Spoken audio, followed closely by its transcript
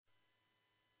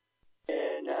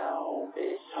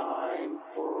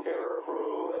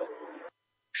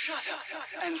Shut up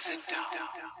and sit down.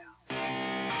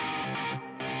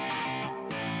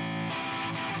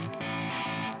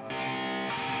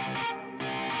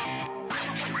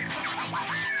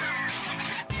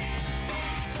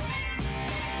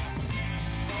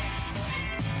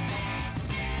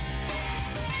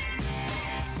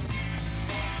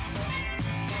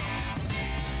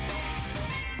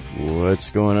 What's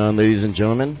going on, ladies and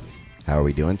gentlemen? How are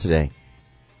we doing today?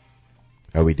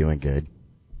 Are we doing good?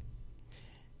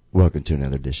 Welcome to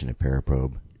another edition of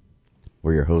Paraprobe,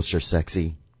 where your hosts are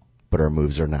sexy, but our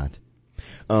moves are not.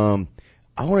 I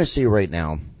want to say right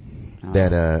now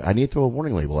that I need to throw a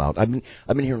warning label out. I've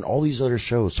been hearing all these other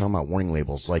shows talking about warning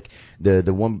labels, like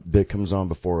the one that comes on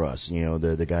before us. You know,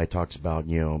 the guy talks about,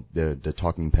 you know, the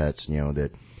talking pets. You know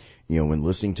that. You know, when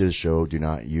listening to the show, do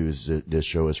not use it. This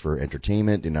show is for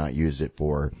entertainment. Do not use it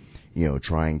for, you know,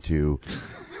 trying to,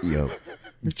 you know,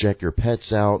 check your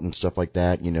pets out and stuff like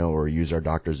that, you know, or use our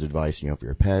doctor's advice, you know, for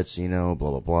your pets, you know, blah,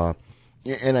 blah, blah.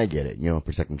 And I get it, you know,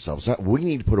 protect themselves. We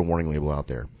need to put a warning label out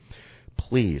there.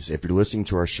 Please, if you're listening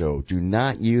to our show, do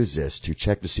not use this to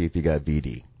check to see if you got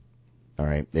VD. All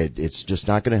right? It's just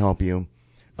not going to help you.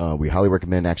 We highly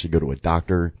recommend actually go to a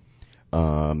doctor.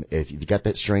 If you've got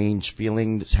that strange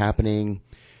feeling that's happening,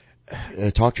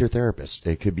 talk to your therapist.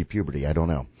 It could be puberty. I don't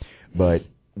know. But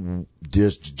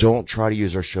just don't try to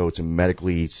use our show to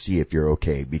medically see if you're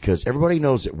okay, because everybody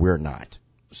knows that we're not.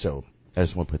 So I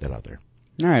just want to put that out there.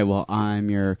 All right. Well, I'm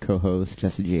your co-host,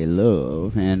 Jesse J.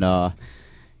 Love. And,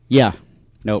 yeah.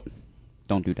 Nope.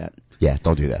 Don't do that. Yeah,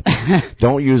 don't do that.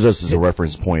 Don't use us as a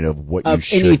reference point of what you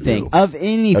should do. Of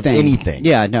anything.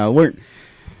 Yeah, no,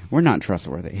 we're not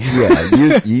trustworthy.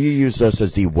 Yeah, you use us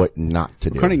as the what not to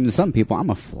do. According to some people, I'm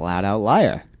a flat-out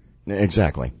liar.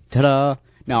 Exactly. Ta-da!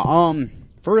 Now,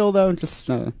 for real though, just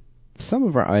some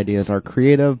of our ideas are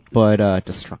creative but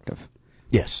destructive.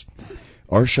 Yes.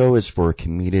 Our show is for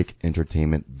comedic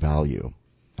entertainment value.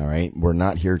 All right? We're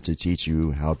not here to teach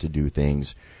you how to do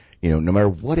things, you know, no matter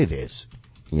what it is.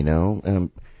 You know,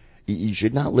 you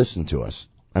should not listen to us.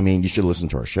 I mean, you should listen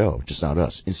to our show, just not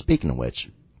us. And speaking of which,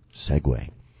 segue.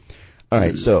 All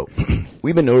right, so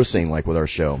we've been noticing, like with our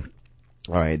show,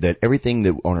 all right, that everything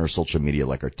that on our social media,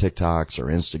 like our TikToks or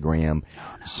Instagram,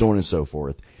 so on and so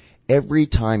forth, every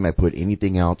time I put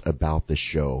anything out about the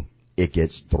show, it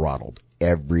gets throttled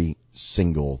every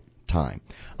single time.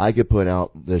 I could put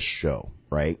out this show,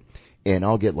 right, and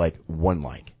I'll get like one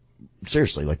like.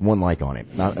 Seriously, like one like on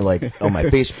it. Not like on my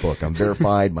Facebook. I'm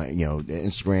verified, my, you know,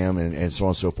 Instagram and so on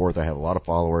and so forth. I have a lot of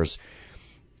followers.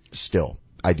 Still,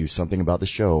 I do something about the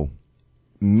show.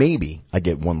 Maybe I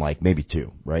get one like, maybe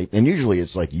two, right? And usually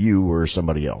it's like you or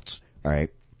somebody else, all right?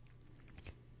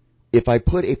 If I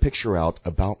put a picture out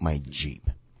about my Jeep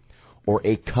or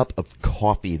a cup of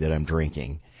coffee that I'm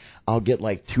drinking, I'll get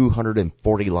like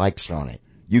 240 likes on it.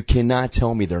 You cannot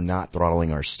tell me they're not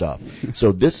throttling our stuff.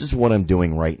 So this is what I'm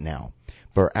doing right now.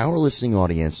 For our listening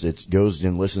audience that goes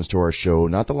and listens to our show,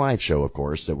 not the live show, of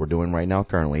course, that we're doing right now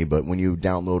currently, but when you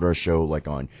download our show, like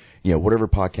on, you know, whatever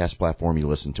podcast platform you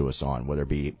listen to us on, whether it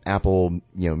be Apple,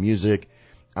 you know, Music,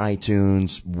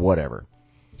 iTunes, whatever.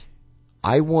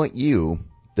 I want you,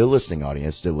 the listening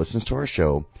audience that listens to our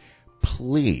show,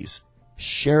 please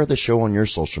share the show on your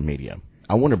social media.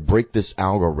 I want to break this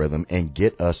algorithm and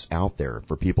get us out there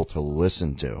for people to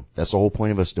listen to. That's the whole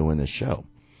point of us doing this show.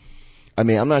 I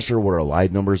mean, I'm not sure what our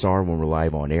live numbers are when we're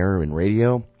live on air and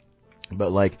radio, but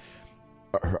like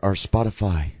our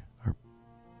Spotify, our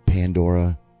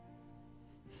Pandora,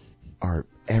 our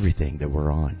everything that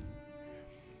we're on.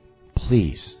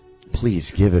 Please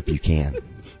give if you can.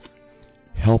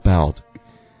 Help out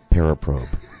Paraprobe.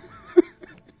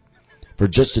 For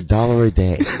just $1 a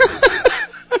day.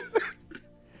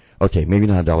 Okay, maybe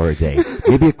not $1 a day.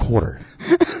 Maybe a quarter.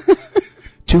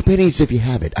 2 pennies if you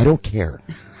have it. I don't care.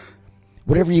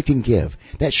 Whatever you can give.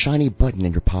 That shiny button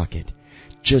in your pocket.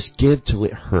 Just give till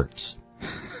it hurts.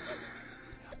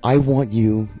 I want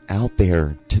you out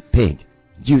there to think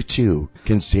you too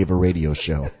can save a radio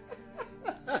show.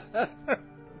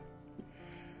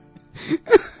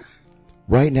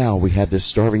 Right now we have this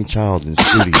starving child in the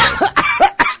studio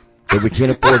that we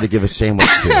can't afford to give a sandwich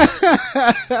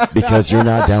to because you're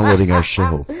not downloading our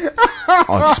show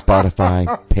on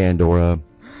Spotify, Pandora.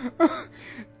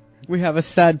 We have a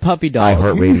sad puppy dog.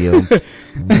 iHeartRadio.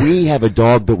 We have a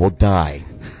dog that will die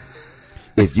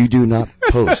if you do not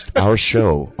post our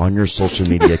show on your social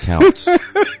media accounts.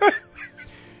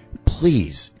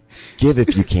 Please, give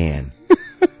if you can.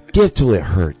 Give till it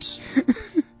hurts.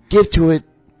 Give to it.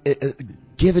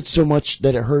 Give it so much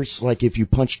that it hurts like if you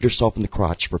punched yourself in the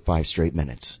crotch for 5 straight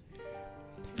minutes.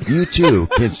 You too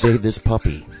can save this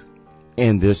puppy.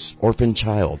 and this orphan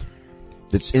child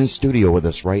that's in studio with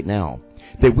us right now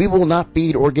that we will not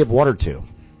feed or give water to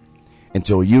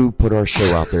until you put our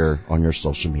show out there on your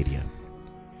social media.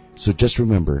 So just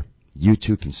remember, you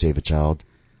too can save a child,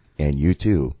 and you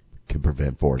too can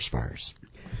prevent forest fires.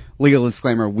 Legal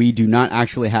disclaimer, we do not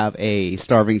actually have a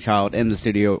starving child in the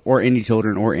studio, or any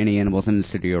children or any animals in the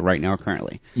studio right now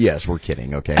currently. Yes, we're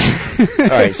kidding, okay? All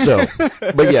right, so,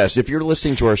 but yes, if you're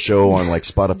listening to our show on like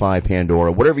Spotify,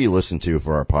 Pandora, whatever you listen to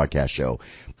for our podcast show,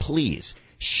 please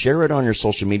share it on your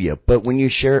social media. But when you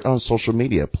share it on social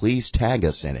media, please tag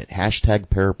us in it. Hashtag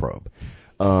Paraprobe.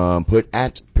 Put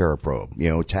at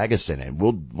Paraprobe, tag us in it.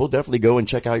 We'll definitely go and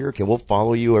check out your account. We'll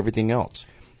follow you, everything else.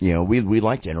 We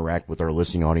like to interact with our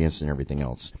listening audience and everything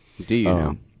else. Do you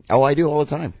know? Oh, I do all the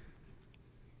time.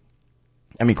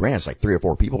 I mean, granted, it's like 3 or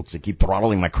 4 people to keep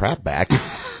throttling my crap back.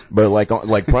 But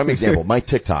like prime example, my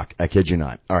TikTok, I kid you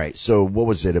not. All right, so what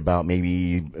was it, about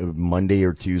maybe Monday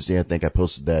or Tuesday, I think I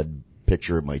posted that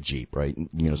picture of my Jeep, right? Some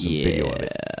video of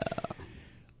it.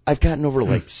 I've gotten over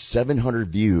like 700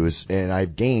 views, and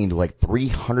I've gained like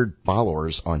 300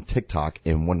 followers on TikTok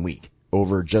in 1 week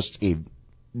over just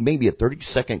maybe a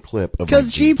 30-second clip of because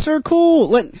Jeeps are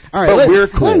cool. All right, but we're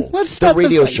cool. Let's the stop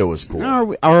radio show is cool.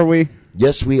 Are we?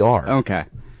 Yes, we are. Okay,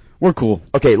 we're cool.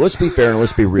 Okay, let's be fair and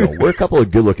let's be real. We're a couple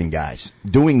of good-looking guys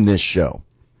doing this show.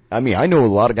 I mean, I know a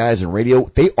lot of guys in radio.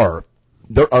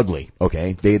 They're ugly.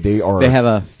 Okay, they are. They have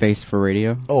a face for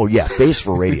radio. Oh yeah, face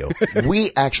for radio.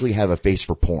 We actually have a face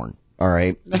for porn. All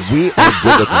right, we are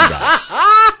good-looking guys.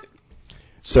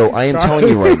 So I am telling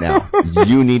you right now,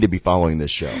 you need to be following this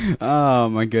show. Oh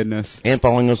my goodness. And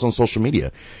following us on social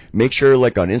media. Make sure,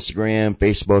 like on Instagram,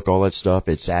 Facebook, all that stuff,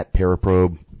 it's at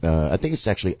Paraprobe. I think it's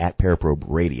actually at Paraprobe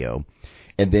Radio.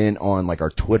 And then on like our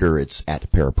Twitter, it's at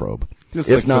Paraprobe.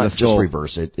 If not, just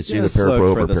reverse it. It's either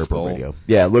Paraprobe or Paraprobe Radio.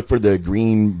 Yeah, look for the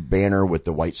green banner with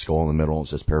the white skull in the middle and it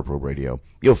says Paraprobe Radio.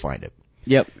 You'll find it.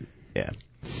 Yep. Yeah.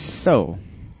 So,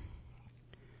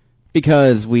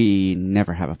 because we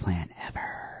never have a plan ever.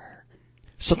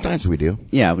 Sometimes we do.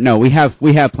 Yeah, no, we have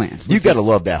plans. You gotta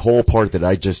love that whole part that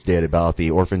I just did about the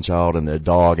orphan child and the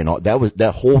dog and all.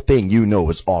 That whole thing,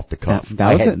 was off the cuff.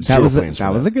 That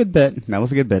was a good bit. That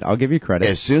was a good bit. I'll give you credit.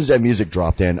 As soon as that music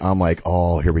dropped in, I'm like,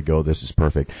 oh, here we go. This is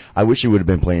perfect. I wish you would have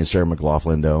been playing Sarah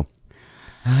McLachlan though.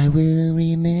 I will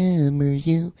remember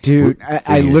you. Dude,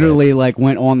 I literally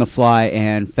went on the fly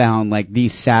and found the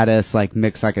saddest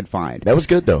mix I could find. That was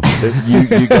good though.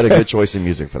 You got a good choice in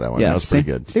music for that one. Yeah, that was pretty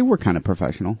good. See, we're kind of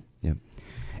professional. Yeah.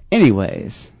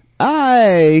 Anyways,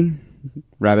 I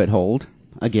rabbit holed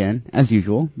again, as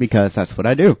usual, because that's what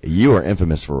I do. You are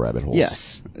infamous for rabbit holes.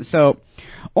 Yes. So,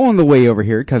 on the way over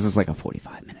here, because it's like a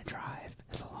 45-minute drive.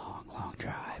 It's a long, long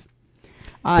drive.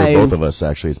 For both of us,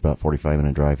 actually, it's about a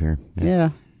 45-minute drive here. Yeah.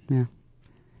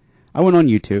 I went on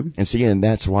YouTube. And see, and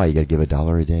that's why you got to give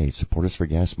 $1 a day. Support us for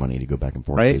gas money to go back and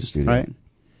forth to the studio. Right.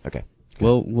 Okay.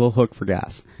 We'll hook for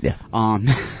gas. Yeah. We'll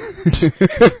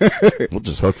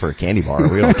just hook for a candy bar.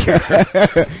 We don't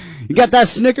care. You got that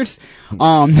Snickers?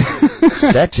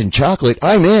 Sex and chocolate.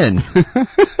 I'm in.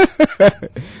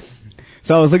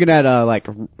 So I was looking at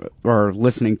or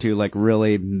listening to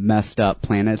really messed up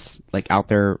planets out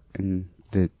there in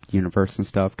the universe and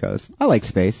stuff, because I like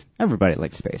space. Everybody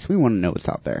likes space. We want to know what's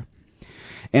out there.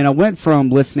 And I went from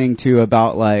listening to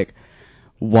about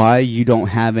why you don't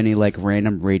have any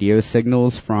random radio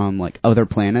signals from other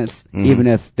planets, even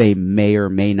if they may or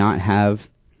may not have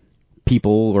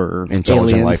people or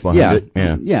intelligent aliens. life behind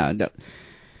it. Yeah. No.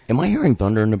 Am I hearing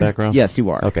thunder in the background? Yes,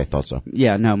 you are. Okay, thought so.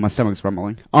 Yeah, no, my stomach's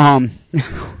rumbling. Man,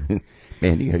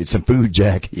 you gotta get some food,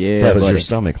 Jack. Yeah, that was buddy. your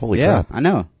stomach. Holy crap. crap. I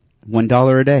know.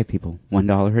 $1 a day, people.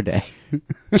 $1 a day.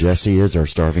 Jesse is our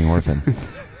starving orphan.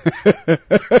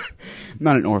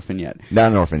 Not an orphan yet.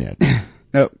 Not an orphan yet.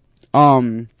 Nope.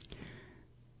 What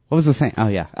was I saying? Oh,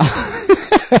 yeah.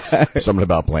 Something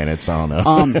about planets. I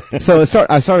don't know. So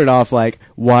I started off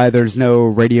why there's no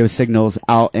radio signals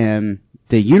out in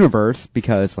the universe,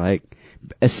 because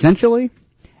essentially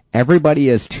everybody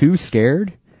is too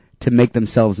scared to make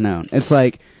themselves known. It's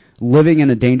like living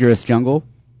in a dangerous jungle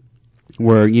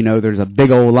where, there's a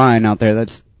big old lion out there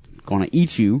that's going to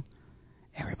eat you.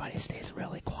 Everybody stays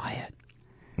really quiet.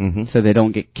 Mm-hmm. So they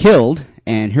don't get killed.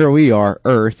 And here we are,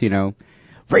 Earth,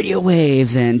 radio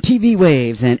waves and TV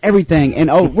waves and everything.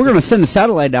 And we're going to send a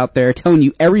satellite out there telling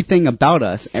you everything about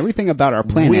us, everything about our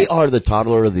planet. We are the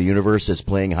toddler of the universe that's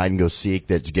playing hide and go seek,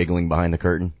 that's giggling behind the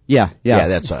curtain. Yeah. Yeah,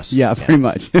 that's us. Yeah, pretty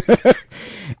much.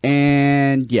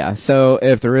 And yeah, so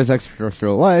if there is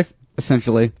extraterrestrial life,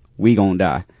 essentially, we gonna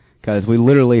die. Because we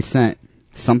literally sent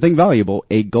something valuable,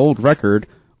 a gold record,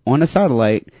 on a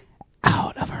satellite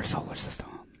out of our solar system.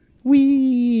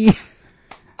 Whee!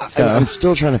 So, I'm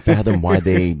still trying to fathom why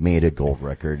they made a gold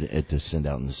record to send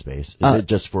out into space. Is it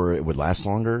just for it would last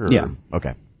longer? Or? Yeah.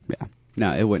 Okay. yeah.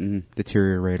 No, it wouldn't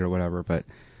deteriorate or whatever, but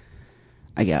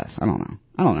I guess. I don't know.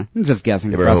 I'm just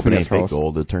guessing. They were hoping they fake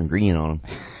gold to turn green on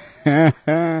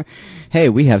them. Hey,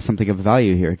 we have something of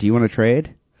value here. Do you want to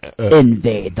trade?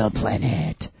 Invade the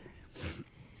planet.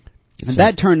 And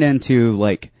that turned into,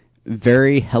 like,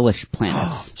 very hellish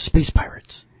planets. Space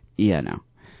pirates. Yeah, no.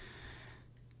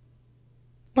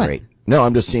 What? Great. No,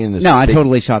 I'm just seeing this. No, I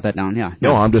totally shot that down, yeah.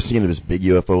 No, I'm just seeing this big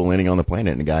UFO landing on the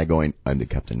planet and a guy going, I'm the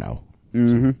captain now.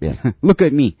 Mm-hmm. So, yeah. Look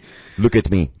at me. Look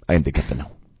at me. I am the captain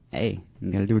now. Hey,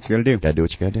 you gotta do what you gotta do. Gotta do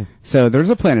what you gotta do. So there's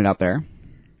a planet out there,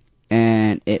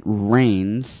 and it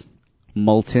rains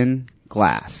molten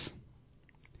glass.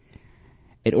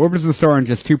 It orbits the star in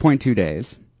just 2.2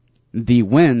 days. The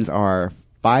winds are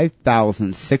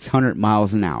 5,600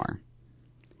 miles an hour.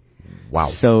 Wow.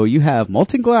 So you have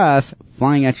molten glass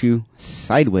flying at you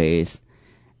sideways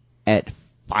at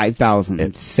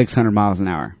 5,600 miles an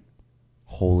hour.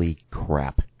 Holy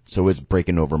crap. So it's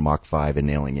breaking over Mach 5 and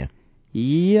nailing you.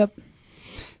 Yep.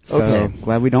 So, Okay.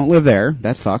 glad we don't live there.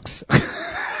 That sucks.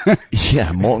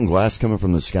 Yeah, molten glass coming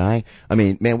from the sky. I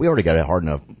mean, man, we already got a hard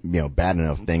enough, bad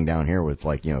enough thing down here with,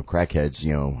 like,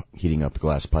 crackheads, heating up the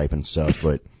glass pipe and stuff,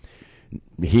 but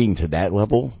heating to that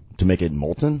level to make it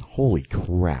molten? Holy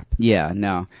crap. Yeah,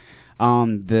 no.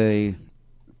 The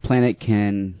planet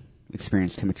can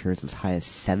experience temperatures as high as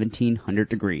 1,700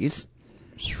 degrees.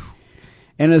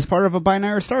 And is part of a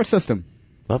binary star system.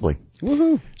 Lovely.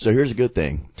 Woohoo. So here's a good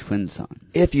thing. Twin sun.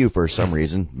 If you, for some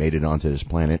reason, made it onto this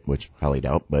planet, which I highly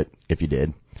doubt, but if you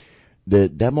did,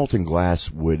 that molten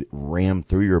glass would ram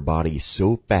through your body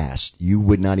so fast you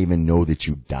would not even know that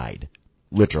you died.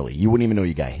 Literally. You wouldn't even know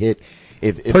you got hit.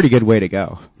 If Pretty good way to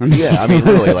go. Yeah, I mean,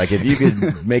 really, like, if you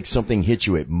could make something hit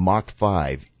you at Mach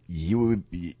 5, you would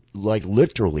be, like,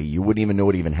 literally, you wouldn't even know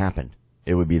what even happened.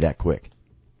 It would be that quick.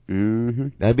 Mm-hmm.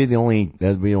 That'd be the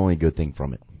only good thing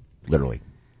from it. Literally.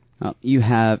 You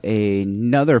have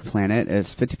another planet.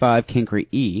 It's 55 Cancri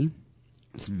E.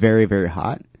 It's very, very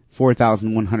hot.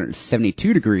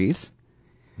 4,172 degrees.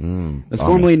 It's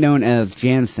formerly known as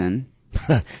Jansen.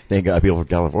 Thank God people from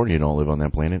California don't live on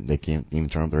that planet. They can't even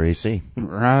turn up their AC.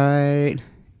 Right.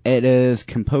 It is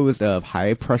composed of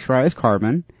high pressurized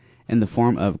carbon in the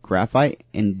form of graphite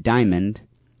and diamond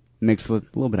mixed with a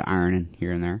little bit of iron in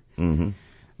here and there. Mm-hmm.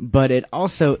 But it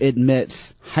also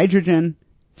emits hydrogen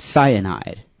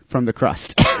cyanide from the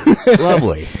crust.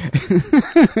 Lovely.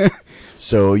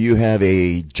 So you have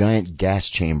a giant gas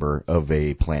chamber of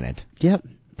a planet. Yep,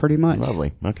 pretty much.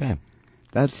 Lovely. Okay.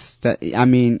 I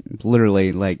mean,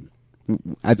 literally, like,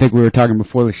 I think we were talking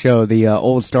before the show, the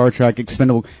old Star Trek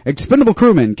expendable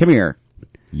crewman, come here.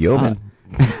 Yeoman.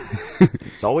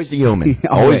 It's always the yeoman.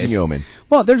 Always the yeoman.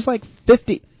 Well, there's like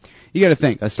 50. You gotta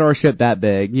think, a starship that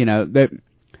big, the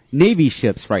Navy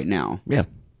ships right now. Yeah.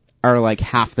 Are like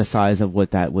half the size of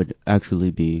what that would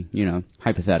actually be,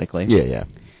 hypothetically. Yeah, yeah.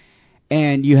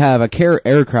 And you have a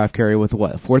aircraft carrier with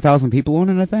what, 4,000 people on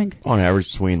it, I think? On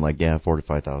average, between 4,000 to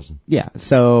 5,000. Yeah,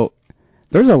 so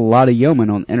there's a lot of yeomen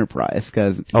on Enterprise,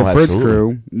 because the bridge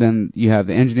crew, then you have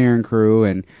the engineering crew,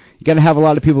 and you gotta have a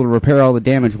lot of people to repair all the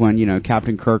damage when,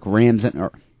 Captain Kirk rams it,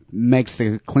 or makes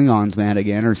the Klingons mad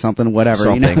again, or something,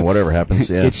 whatever. Whatever happens,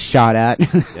 yeah. Gets shot at.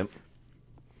 Yep.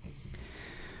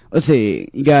 Let's see,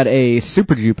 you got a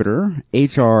Super Jupiter,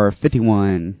 HR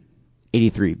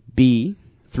 5183b,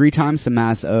 3 times the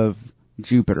mass of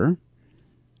Jupiter.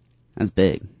 That's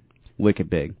big. Wicked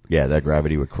big. Yeah, that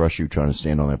gravity would crush you trying to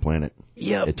stand on that planet.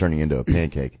 Yep. It turning into a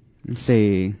pancake. Let's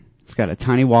see, it's got a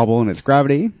tiny wobble in its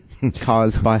gravity,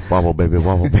 caused by... Wobble, baby,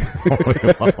 wobble, baby,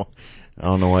 wobble. I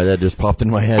don't know why that just popped in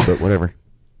my head, but whatever.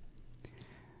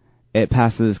 It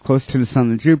passes close to the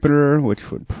sun of Jupiter,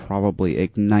 which would probably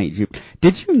ignite Jupiter.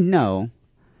 Did you know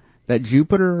that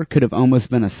Jupiter could have almost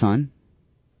been a sun?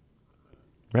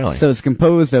 Really? So it's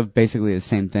composed of basically the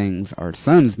same things our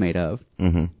sun's made of,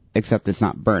 except it's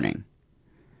not burning.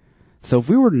 So if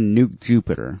we were to nuke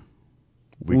Jupiter...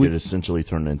 We could essentially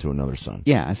turn it into another sun.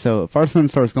 Yeah, so if our sun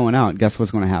starts going out, guess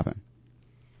what's going to happen?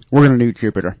 We're going to nuke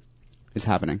Jupiter. It's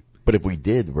happening. But if we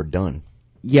did, we're done.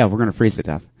 Yeah, we're going to freeze to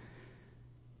death.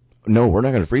 No, we're not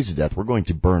going to freeze to death. We're going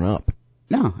to burn up.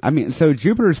 No, I mean, so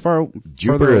Jupiter is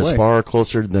Jupiter is far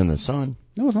closer than the sun.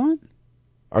 No, it's not.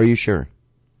 Are you sure?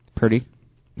 Pretty.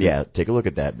 Yeah, take a look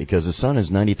at that, because the sun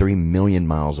is 93 million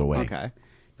miles away. Okay.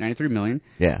 93 million.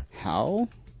 Yeah. How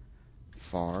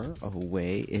far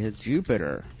away is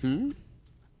Jupiter?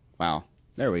 Wow.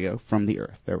 There we go. From the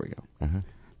Earth. There we go. Uh-huh.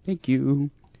 Thank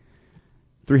you.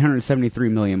 373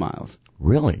 million miles.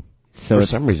 Really? So For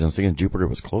some reason, I was thinking Jupiter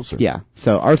was closer. yeah.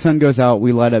 So our sun goes out,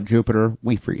 we light up Jupiter,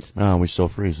 we freeze. Oh, we still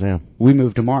freeze, yeah. We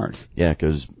move to Mars. Yeah,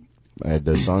 because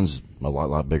the sun's a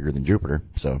lot bigger than Jupiter,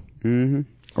 so. Mm-hmm.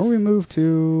 Or we move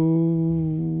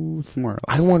to somewhere else.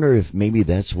 I wonder if maybe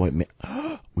that's what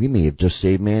we may have just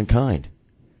saved mankind.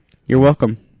 You're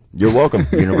welcome. You're welcome,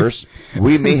 universe.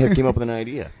 We may have came up with an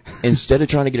idea. Instead of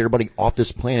trying to get everybody off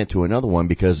this planet to another one,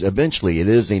 because eventually it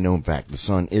is a known fact, the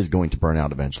sun is going to burn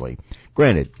out eventually.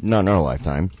 Granted, not in our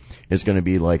lifetime. It's going to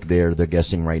be like they're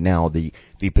guessing right now. The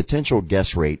potential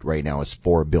guess rate right now is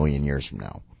 4 billion years from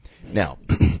now. Now,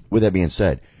 with that being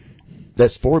said,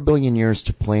 that's 4 billion years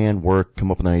to plan, work,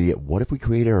 come up with an idea. What if we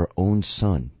created our own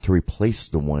sun to replace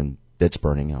the one that's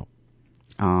burning out?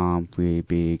 We'd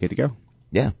be good to go.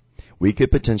 Yeah. We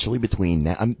could potentially between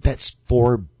now, that's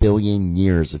 4 billion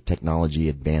years of technology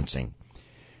advancing.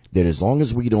 That as long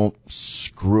as we don't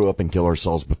screw up and kill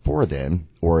ourselves before then,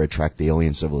 or attract the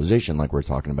alien civilization like we're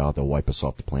talking about, they'll wipe us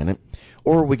off the planet,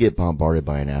 or we get bombarded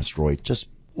by an asteroid, just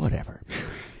whatever.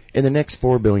 In the next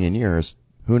 4 billion years,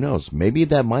 who knows? Maybe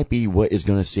that might be what is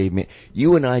going to save me.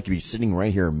 You and I could be sitting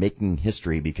right here making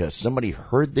history because somebody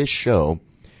heard this show,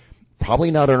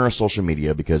 probably not on our social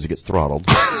media because it gets throttled,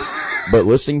 but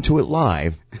listening to it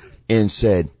live and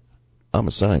said, I'm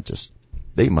a scientist.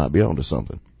 They might be onto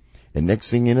something. And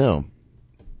next thing you know,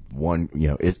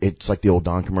 it's like the old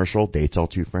Don commercial. They tell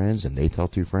two friends and they tell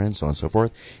two friends, so on and so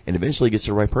forth. And eventually it gets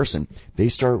to the right person. They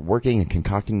start working and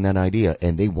concocting that idea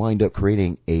and they wind up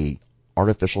creating a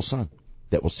artificial sun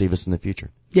that will save us in the future.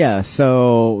 Yeah,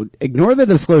 so ignore the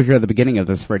disclosure at the beginning of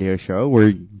this radio show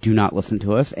where do not listen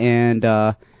to us, and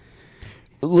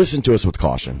listen to us with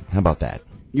caution. How about that?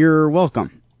 You're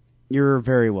welcome. You're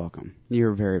very welcome.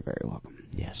 You're very, very welcome.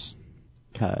 Yes.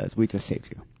 Because we just saved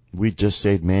you. We just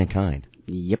saved mankind.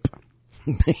 Yep.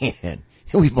 Man,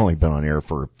 we've only been on air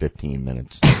for 15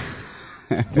 minutes.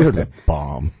 We're the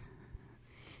bomb.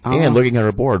 And looking at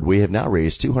our board, we have now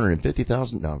raised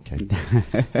 $250,000. No,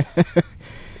 okay.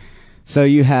 So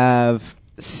you have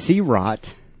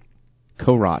C-Rot,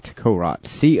 Corot,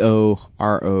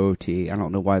 C-O-R-O-T. I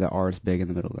don't know why the R is big in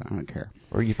the middle of that. I don't care.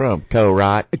 Where are you from?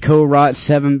 Corot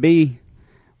 7b.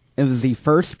 It was the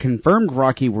first confirmed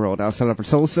rocky world outside of our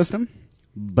solar system,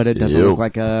 but it doesn't look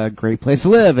like a great place to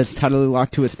live. It's totally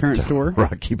locked to its parent store.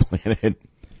 Rocky planet.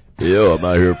 Yeah, I'm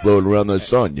out here floating around the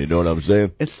sun. You know what I'm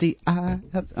saying? It's the oh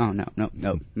no,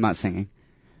 I'm not singing.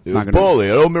 Paulie,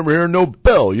 I don't remember hearing no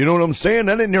bell. You know what I'm saying?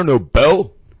 I didn't hear no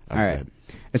bell. All right.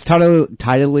 It's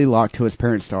tidally locked to its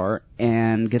parent star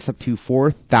and gets up to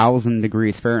 4,000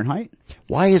 degrees Fahrenheit.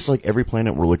 Why is like every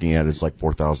planet we're looking at is like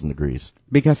 4,000 degrees?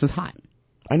 Because it's hot.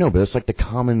 I know, but it's like the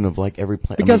common of like every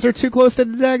planet. Because they're too close to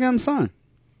the daggum sun.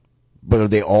 But are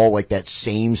they all like that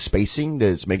same spacing that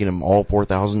it's making them all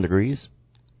 4,000 degrees?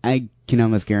 I can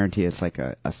almost guarantee it's like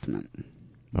a estimate.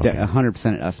 Okay. 100%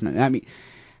 an estimate. I mean,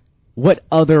 what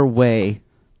other way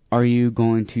are you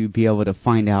going to be able to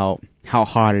find out how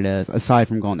hot it is aside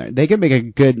from going there? They can make a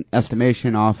good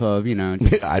estimation off of,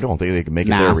 just I don't think they can make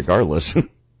math. it there regardless.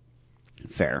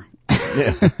 Fair.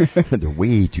 Yeah. They're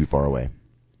way too far away.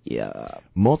 Yeah.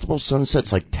 Multiple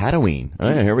sunsets like Tatooine. Oh,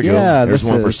 yeah, here we go. Yeah, There's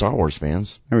one for Star Wars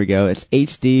fans. There we go. It's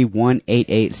HD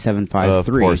 188753. Of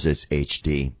course it's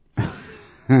HD.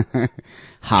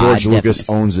 George Lucas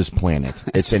owns this planet.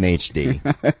 It's in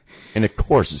HD. And of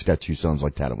course it's got two suns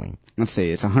like Tatooine. Let's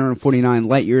see. It's 149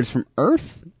 light years from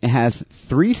Earth. It has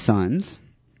 3 suns,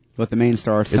 with the main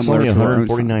star similar to It's only our own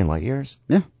 149 sun. light years?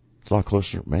 Yeah. It's a lot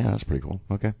closer. Man, that's pretty cool.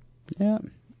 Okay. Yeah.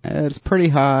 It's pretty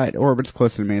high. It orbits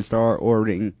close to the main star,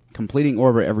 completing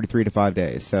orbit every 3 to 5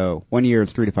 days. So 1 year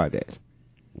is 3 to 5 days.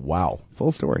 Wow.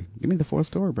 Full story. Give me the full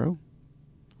story, bro.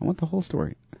 I want the whole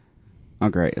story. Oh,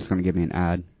 great. It's going to give me an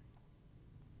ad.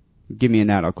 Give me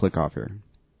an ad. I'll click off here.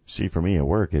 See, for me at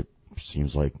work, it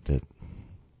seems like that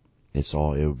it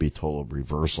would be total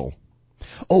reversal.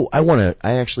 Oh, I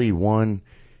actually won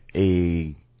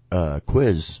a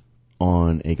quiz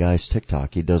on a guy's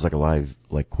TikTok. He does like a live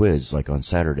quiz on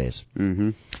Saturdays.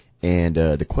 Mm-hmm. And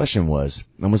the question was,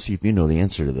 I'm going to see if you know the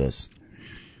answer to this.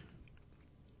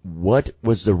 What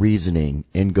was the reasoning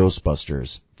in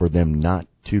Ghostbusters for them not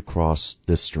to cross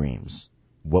the streams?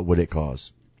 What would it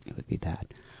cause? It would be bad.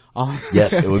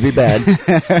 Yes, it would be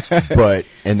bad.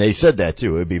 And they said that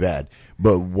too, it would be bad.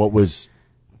 But what would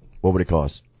it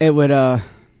cause? It would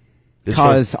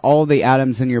cause all the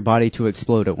atoms in your body to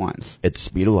explode at once. At the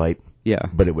speed of light. Yeah.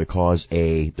 But it would cause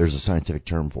there's a scientific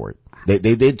term for it.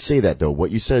 They did say that though.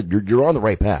 What you said, you're on the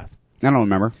right path. I don't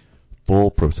remember.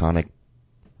 Full protonic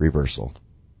reversal.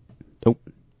 Nope.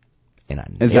 And I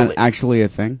Is nailed that it. actually a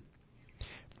thing?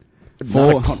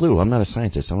 Not a clue. I'm not a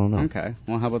scientist. I don't know. Okay.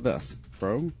 Well, how about this,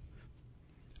 bro?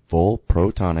 full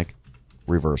protonic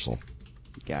reversal.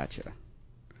 Gotcha.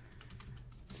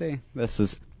 See, this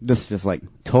is just like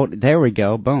total. There we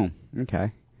go. Boom.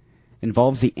 Okay.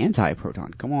 Involves the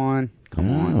antiproton. Come on.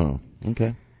 Oh,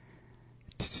 okay.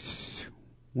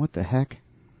 What the heck?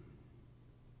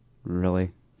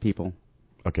 Really, people?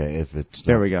 Okay, if it's...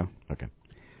 There we go. Okay.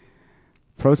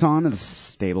 Proton is a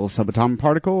stable subatomic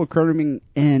particle occurring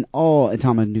in all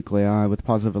atomic nuclei with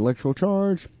positive electrical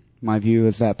charge. My view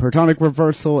is that protonic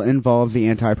reversal involves the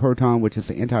antiproton, which is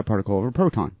the antiparticle of a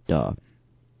proton. Duh.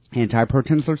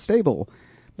 Antiprotons are stable,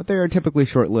 but they are typically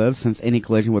short-lived since any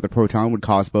collision with a proton would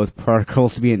cause both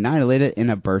particles to be annihilated in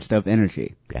a burst of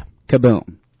energy. Yeah.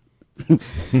 Kaboom.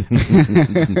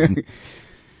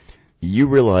 You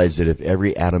realize that if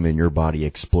every atom in your body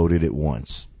exploded at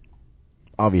once,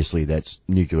 obviously that's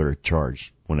nuclear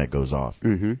charge when that goes off.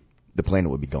 Mm-hmm. The planet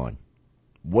would be gone.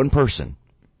 One person,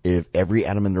 if every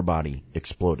atom in their body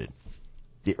exploded,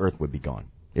 the Earth would be gone.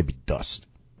 It'd be dust.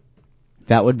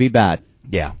 That would be bad.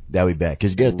 Yeah, that would be bad.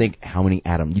 Because you got to think how many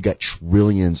atoms. You got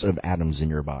trillions of atoms in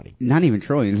your body. Not even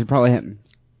trillions. You probably have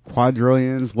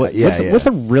quadrillions. What's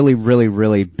a really, really,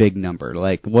 really big number?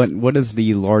 Like, what is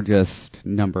the largest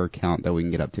number count that we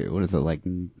can get up to? What is it, like?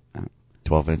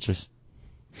 12 inches?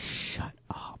 Shut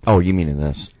up. Oh, you mean in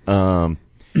this?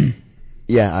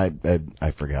 Yeah,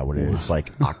 I forgot what it is. It's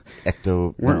like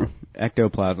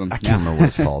Ectoplasm. I can't remember what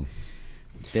it's called.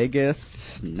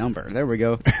 Biggest number. There we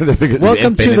go.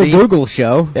 Welcome to the Google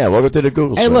show. Yeah, welcome to the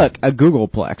Google show. Hey, look, a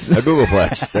Googleplex. A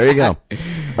Googleplex. There you go. All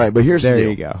right, but here's the deal. There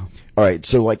you go. All right,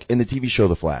 so like in the TV show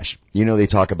The Flash, they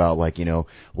talk about like,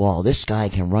 well, this guy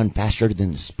can run faster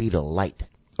than the speed of light.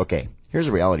 Okay, here's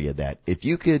the reality of that. If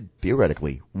you could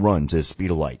theoretically run to the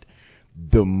speed of light,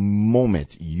 the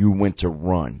moment you went to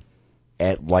run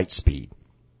at light speed,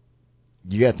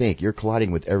 you gotta think, you're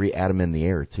colliding with every atom in the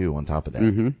air too on top of that.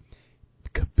 Mm-hmm.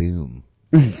 Kaboom.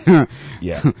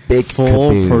 Yeah, big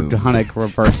full kaboom. protonic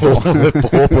reversal.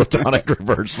 Full protonic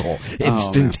reversal.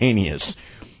 Instantaneous.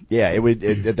 Yeah,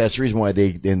 that's the reason why they,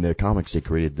 in the comics, they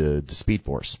created the Speed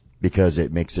Force. Because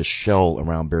it makes a shell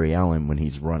around Barry Allen when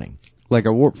he's running. Like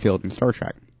a warp field in Star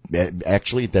Trek.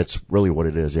 Actually, that's really what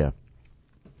it is, yeah.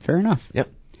 Fair enough. Yep.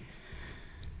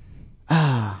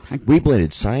 We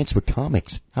blended science with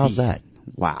comics. How's that?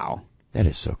 Wow. That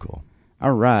is so cool.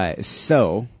 All right.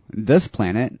 So, this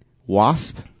planet,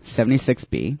 WASP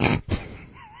 76b.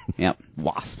 Yep,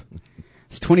 WASP.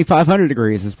 It's 2,500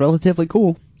 degrees. It's relatively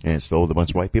cool. And it's filled with a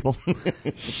bunch of white people?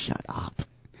 Shut up.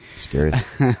 Scary.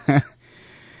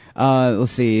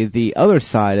 Let's see. The other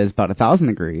side is about 1,000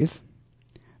 degrees.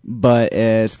 But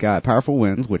it's got powerful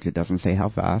winds, which it doesn't say how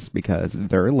fast because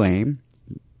they're lame.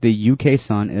 The UK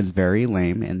sun is very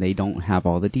lame, and they don't have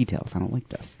all the details. I don't like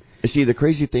this. You see, the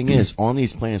crazy thing is, on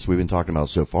these planets we've been talking about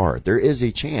so far, there is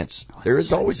a chance, there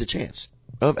is always a chance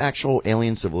of actual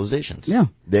alien civilizations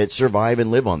that survive and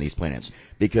live on these planets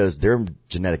because their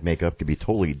genetic makeup could be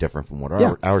totally different from what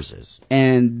ours is.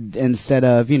 And instead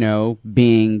of,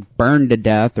 being burned to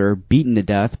death or beaten to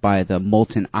death by the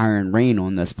molten iron rain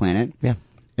on this planet,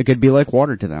 it could be like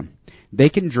water to them. They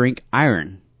can drink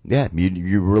iron. Yeah,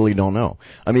 you really don't know.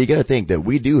 I mean, you got to think that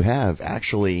we do have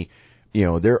actually,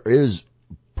 there is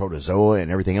protozoa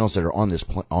and everything else that are on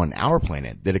on our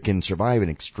planet that it can survive in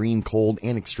extreme cold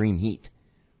and extreme heat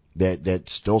that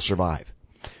still survive.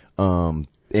 And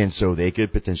so they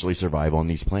could potentially survive on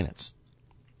these planets.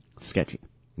 Sketchy.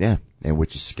 Yeah, and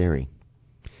which is scary.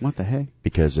 What the heck?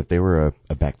 Because if they were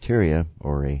a bacteria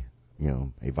or a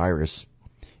virus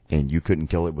and you couldn't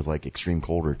kill it with like extreme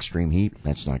cold or extreme heat,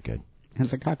 that's not good.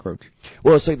 It's a cockroach.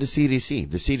 Well, it's like the CDC.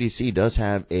 The CDC does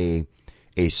have a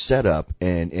setup,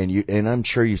 and I'm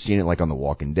sure you've seen it like on The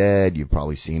Walking Dead. You've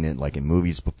probably seen it like in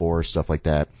movies before, stuff like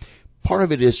that. Part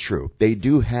of it is true. They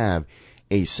do have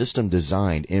a system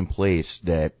designed in place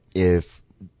that if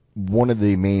one of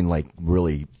the main like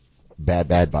really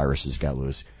bad viruses got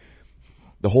loose,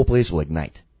 the whole place will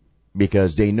ignite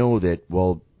because they know that,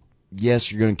 well,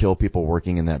 yes, you're going to kill people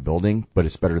working in that building, but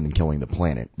it's better than killing the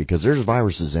planet because there's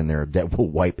viruses in there that will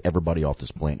wipe everybody off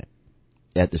this planet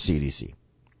at the CDC.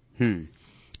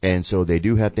 And so they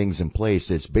do have things in place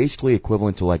that's basically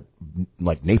equivalent to like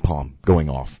napalm going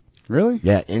off. Really?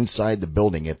 Yeah, inside the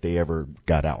building if they ever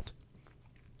got out.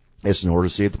 It's in order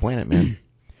to save the planet, man.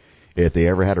 If they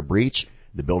ever had a breach,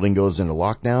 the building goes into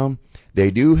lockdown.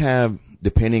 They do have,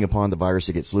 depending upon the virus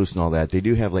that gets loose and all that, they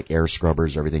do have like air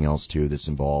scrubbers, everything else too that's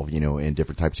involved, in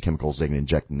different types of chemicals they can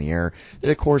inject in the air.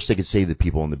 That of course they could save the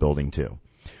people in the building too.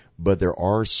 But there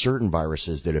are certain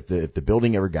viruses that if the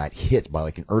building ever got hit by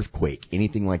like an earthquake,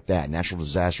 anything like that, natural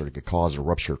disaster that could cause a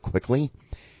rupture quickly,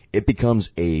 it becomes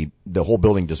the whole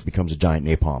building just becomes a giant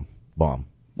napalm bomb.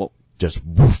 Well, just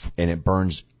woof, and it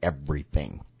burns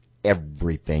everything.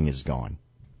 Everything is gone.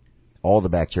 All the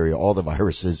bacteria, all the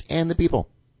viruses, and the people.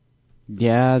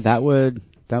 Yeah, that would.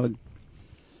 Didn't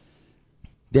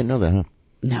know that, huh?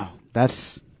 No,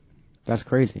 that's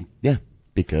crazy. Yeah,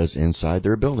 because inside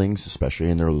their buildings, especially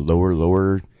in their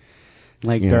lower,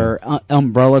 Like you their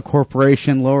umbrella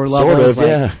corporation lower levels, Sort of,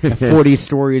 like yeah. 40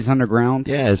 stories underground.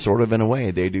 yeah, sort of in a way,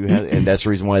 they do have, and that's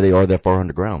the reason why they are that far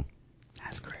underground.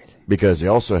 That's crazy. Because they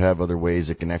also have other ways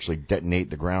that can actually detonate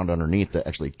the ground underneath that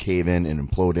actually cave in and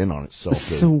implode in on itself.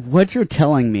 So what you're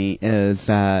telling me is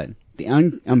that the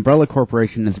umbrella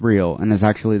corporation is real and is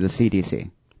actually the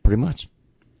CDC. Pretty much.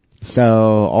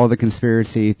 So all the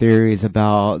conspiracy theories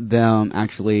about them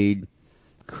actually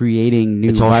creating new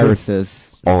It's all true.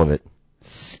 viruses. All of it.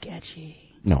 Sketchy.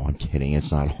 No, I'm kidding.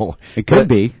 It's not all. It could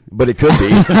be. But it could be.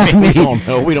 I mean, we don't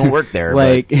know. We don't work there.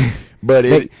 Like, but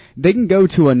they can go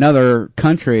to another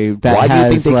country that why has,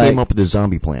 do you think they like, came up with the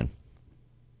zombie plan?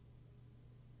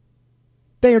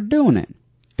 They are doing it.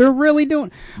 They're really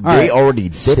doing. They already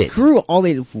did it. Screw all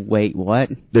these. Wait, what?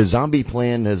 The zombie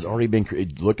plan has already been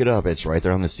created. Look it up. It's right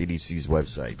there on the CDC's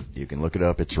website. You can look it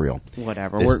up. It's real.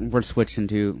 Whatever. It's- We're switching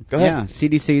to. Go ahead. Yeah,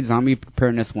 CDC Zombie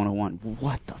Preparedness 101.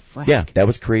 What the fuck? Yeah, that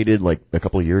was created like a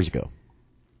couple of years ago.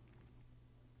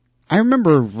 I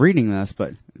remember reading this,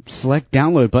 but select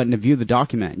download button to view the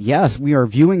document. Yes, we are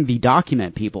viewing the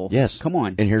document, people. Yes. Come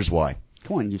on. And here's why.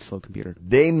 Come on, you slow computer.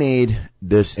 They made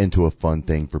this into a fun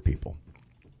thing for people.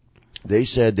 They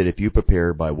said that if you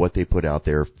prepare by what they put out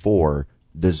there for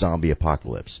the zombie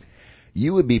apocalypse,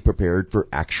 you would be prepared for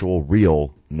actual,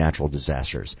 real natural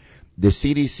disasters. The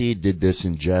CDC did this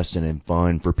in jest and in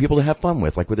fun for people to have fun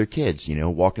with, like with their kids,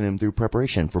 walking them through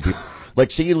preparation for people. Like,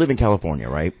 say you live in California,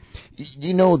 right?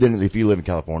 You know that if you live in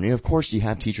California, of course you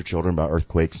have to teach your children about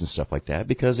earthquakes and stuff like that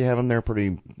because they have them there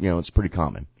pretty, it's pretty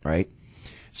common, right?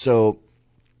 So,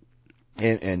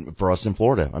 and for us in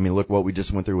Florida, I mean, look what we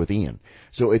just went through with Ian.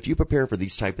 So if you prepare for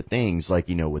these type of things, like,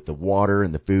 with the water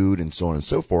and the food and so on and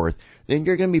so forth, then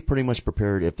you're going to be pretty much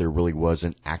prepared if there really was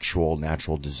an actual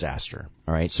natural disaster.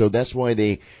 All right. So that's why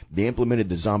they implemented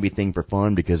the zombie thing for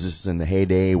fun, because this is in the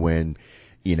heyday when,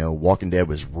 Walking Dead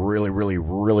was really, really,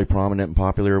 really prominent and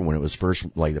popular when it was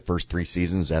first, like the first 3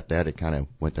 seasons. At that, it kind of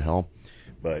went to hell.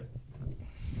 But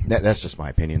that's just my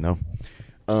opinion,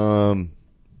 though.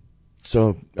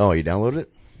 So, you downloaded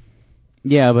it?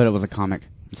 Yeah, but it was a comic.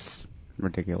 It's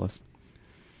ridiculous.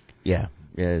 Yeah,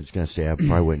 I was going to say I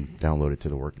probably wouldn't download it to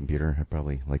the work computer. I'd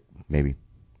probably, maybe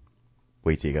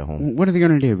wait till you got home. What are they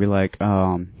going to do? Be like,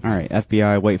 all right,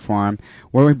 FBI, wait for him.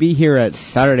 We'll be here at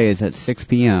Saturdays at 6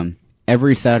 p.m.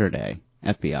 every Saturday,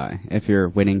 FBI, if you're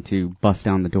waiting to bust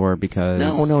down the door because...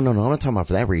 No. I'm not talking about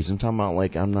for that reason. I'm talking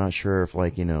about, I'm not sure if,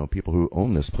 people who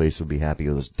own this place would be happy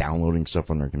with us downloading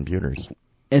stuff on their computers.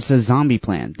 It's a zombie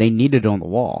plan. They need it on the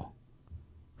wall.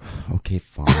 Okay,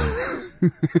 fine.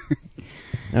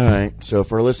 All right. So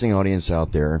for our listening audience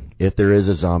out there, if there is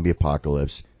a zombie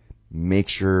apocalypse, make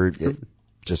sure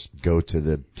just go to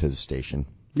the station.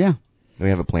 Yeah. We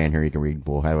have a plan here you can read.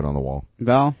 We'll have it on the wall.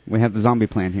 Val, we have the zombie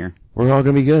plan here. We're all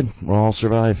going to be good. We'll all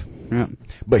survive. Yeah.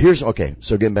 But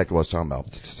so getting back to what I was talking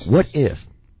about. What if,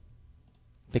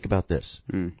 think about this.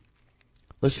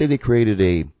 Let's say they created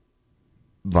a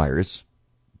virus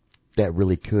that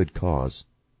really could cause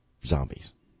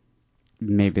zombies.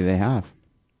 Maybe they have.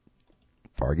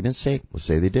 For argument's sake, let's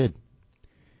say they did.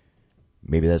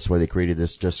 Maybe that's why they created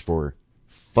this just for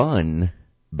fun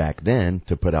back then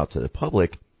to put out to the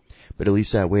public, but at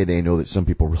least that way they know that some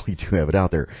people really do have it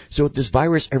out there. So if this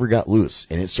virus ever got loose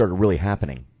and it started really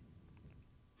happening,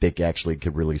 they actually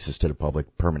could release this to the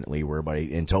public permanently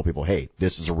and tell people, hey,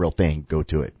 this is a real thing, go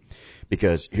to it.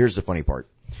 Because here's the funny part.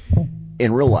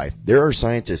 In real life, there are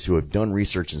scientists who have done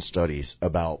research and studies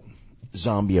about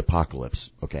zombie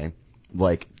apocalypse, okay?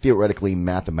 Like, theoretically,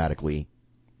 mathematically,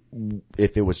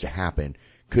 if it was to happen,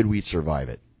 could we survive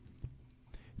it?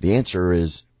 The answer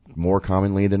is, more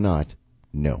commonly than not,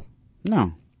 no.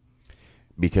 No.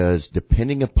 Because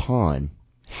depending upon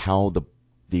how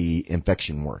the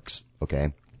infection works,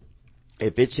 okay?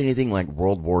 If it's anything like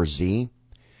World War Z,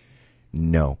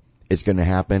 no. It's going to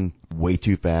happen way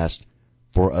too fast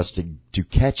for us to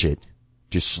catch it,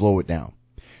 to slow it down.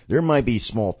 There might be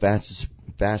small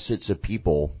facets of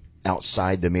people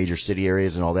outside the major city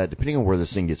areas and all that, depending on where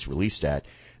this thing gets released at,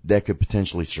 that could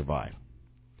potentially survive.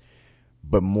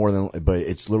 But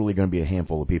it's literally going to be a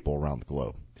handful of people around the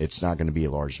globe. It's not going to be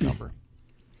a large number.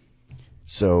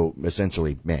 So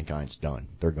essentially, mankind's done.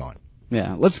 They're gone.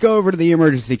 Yeah, let's go over to the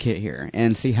emergency kit here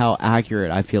and see how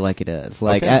accurate I feel like it is.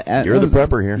 Like, okay. You're the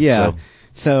prepper here. Yeah.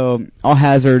 So, All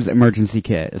Hazards Emergency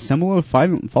Kit. Assemble the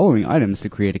following items to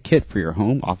create a kit for your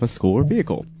home, office, school, or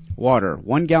vehicle. Water,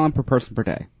 1 gallon per person per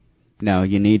day. No,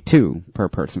 you need 2 per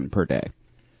person per day.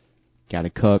 Gotta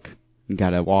cook,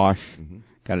 gotta wash,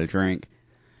 gotta drink.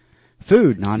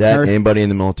 Food, That non-perishable. anybody in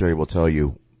the military will tell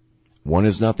you, 1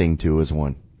 is nothing, 2 is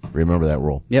 1. Remember that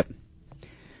rule. Yep.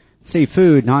 See,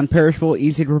 food, non-perishable,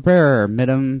 easy to prepare,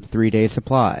 minimum 3-day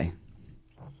supply.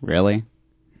 Really?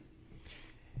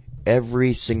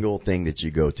 Every single thing that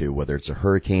you go to, whether it's a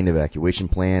hurricane evacuation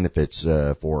plan, if it's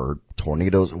for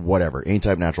tornadoes, whatever, any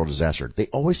type of natural disaster, they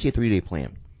always see a 3-day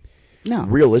plan. No.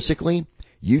 Realistically,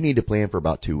 you need to plan for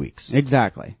about 2 weeks.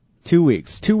 Exactly. 2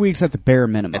 weeks. 2 weeks at the bare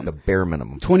minimum. At the bare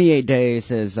minimum. 28 days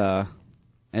is, no,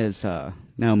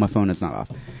 my phone is not off.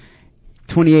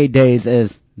 28 days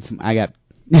is, I got,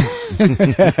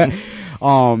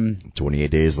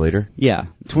 28 days later? yeah,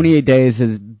 28 days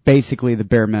is basically the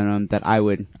bare minimum that I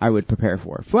would prepare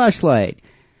for. Flashlight.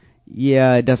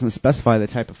 Yeah, it doesn't specify the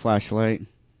type of flashlight.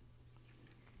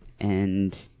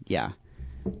 And, yeah.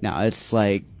 Now, it's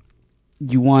like,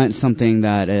 you want something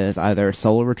that is either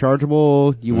solar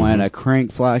rechargeable, you want a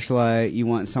crank flashlight, you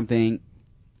want something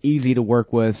easy to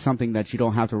work with, something that you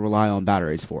don't have to rely on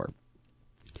batteries for.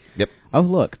 Yep. Oh,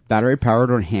 look, battery powered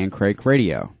on hand crank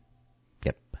radio.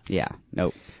 Yep. Yeah,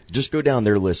 nope. Just go down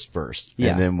their list first,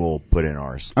 Yeah. and then we'll put in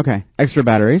ours. Okay, extra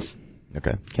batteries.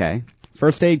 Okay. Okay.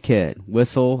 First aid kit,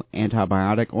 whistle,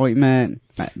 antibiotic ointment,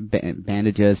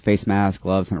 bandages, face mask,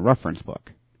 gloves, and a reference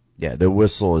book. Yeah, the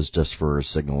whistle is just for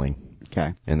signaling,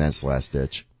 Okay. and that's last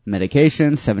ditch.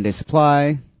 Medication, 7-day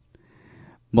supply.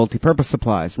 Multi-purpose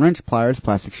supplies, wrench, pliers,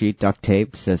 plastic sheet, duct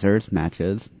tape, scissors,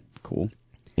 matches. Cool.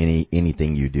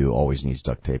 Anything you do always needs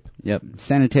duct tape. Yep.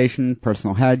 Sanitation,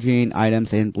 personal hygiene,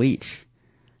 items, and bleach.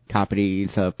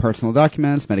 Copies of personal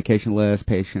documents, medication list,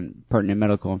 patient pertinent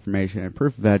medical information,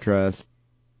 proof of address,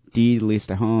 deed, lease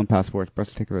to home, passports, birth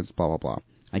certificates, blah, blah, blah.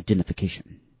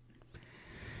 Identification.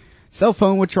 Cell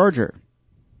phone with charger.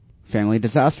 Family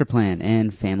disaster plan,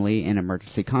 and family and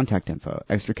emergency contact info.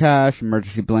 Extra cash,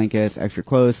 emergency blankets, extra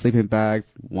clothes, sleeping bag,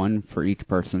 1 for each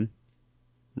person.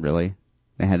 Really?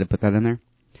 They had to put that in there?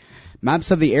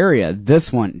 Maps of the area.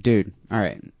 This one, dude.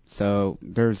 Alright. So,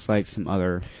 there's like some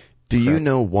other... Do you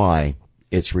know why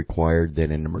it's required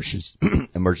that in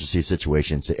emergency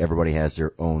situations that everybody has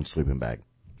their own sleeping bag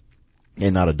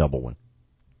and not a double one?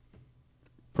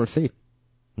 Proceed.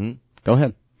 Go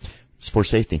ahead. It's for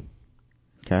safety.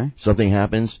 Okay. Something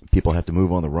happens, people have to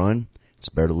move on the run. It's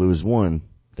better to lose 1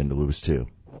 than to lose 2.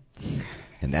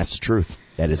 And that's the truth.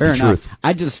 That is Fair the enough. truth.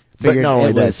 I just But figured not only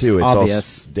it that was too, it's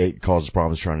obvious. also, it causes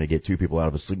problems trying to get 2 people out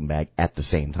of a sleeping bag at the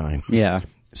same time. Yeah.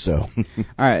 So,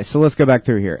 Alright, so let's go back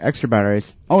through here. Extra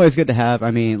batteries. Always good to have.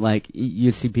 I mean, like,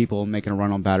 you see people making a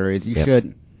run on batteries. You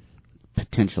should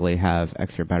potentially have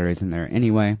extra batteries in there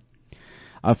anyway.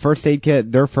 A first aid kit.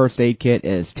 Their first aid kit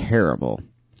is terrible.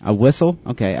 A whistle.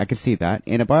 Okay, I can see that.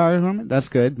 Antibiotic. That's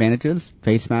good. Bandages,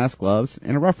 face mask, gloves,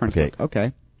 and a reference book. Okay.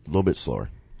 a little bit slower.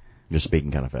 You're speaking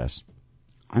kind of fast.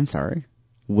 I'm sorry.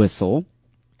 Whistle.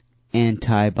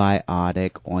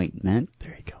 Antibiotic ointment.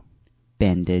 There you go.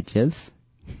 Bandages.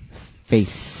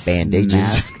 Face Bandages.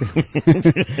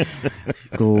 mask.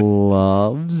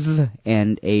 Gloves.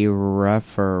 And a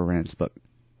reference book.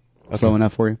 Okay. Slow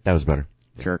enough for you? That was better.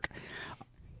 Jerk.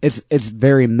 It's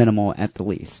very minimal at the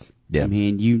least. Yeah. I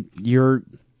mean, you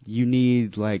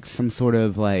need like some sort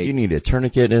of like... You need a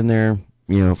tourniquet in there,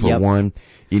 for one.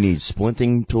 You need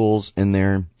splinting tools in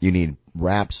there. You need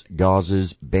wraps,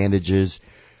 gauzes, bandages.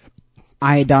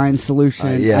 iodine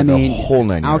solution. Yeah, I the mean, whole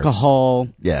 9 yards. alcohol.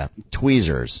 Yeah.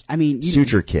 Tweezers. I mean,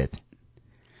 Suture kit.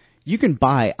 you can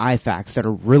buy IFAKs that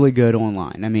are really good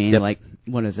online. I mean, Yep. like,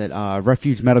 what is it?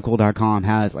 RefugeMedical.com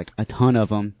has like a ton of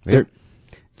them. Yep.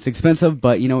 It's expensive,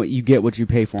 but you know what? You get what you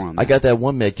pay for them. I got that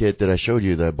one med kit that I showed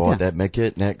you that I bought, Yeah. that med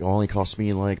kit, and that only cost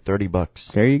me like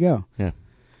 $30. There you go. Yeah.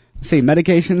 Let's see,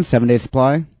 medication, 7-day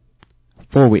supply,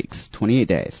 4 weeks, 28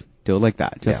 days. Do it like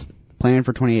that. Just plan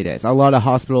for 28 days. A lot of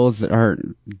hospitals are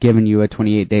giving you a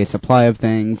 28-day supply of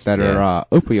things that are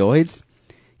opioids,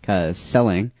 cause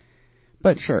selling.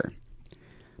 But sure.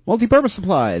 Multi-purpose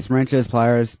supplies, wrenches,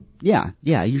 pliers. Yeah,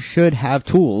 you should have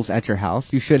tools at your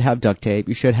house. You should have duct tape.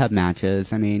 You should have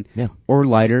matches. I mean, or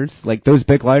lighters. Like those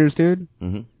big lighters, dude.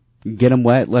 Mhm. You get them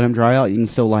wet, let them dry out, you can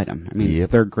still light them. I mean,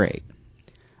 they're great.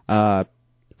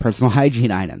 Personal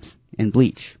hygiene items and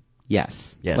bleach.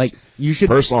 Yes. Like, you should...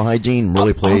 Personal hygiene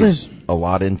really plays a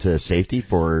lot into safety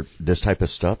for this type of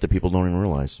stuff that people don't even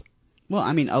realize. Well,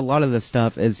 I mean, a lot of this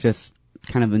stuff is just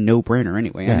kind of a no-brainer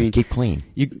anyway. Yeah, I mean, keep clean.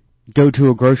 you go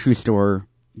to a grocery store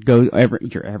go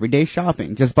your everyday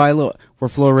shopping. Just buy a little. We're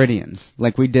Floridians,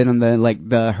 like we did on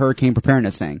the hurricane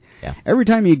preparedness thing. Yeah. Every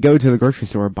time you go to the grocery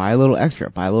store, buy a little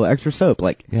extra soap.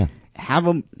 Like, Yeah. have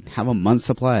a month's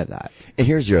supply of that. And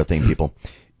here's the other thing, people.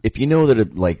 If you know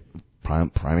that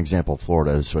prime example,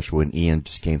 Florida, especially when Ian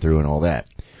just came through and all that.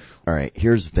 All right,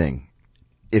 here's the thing.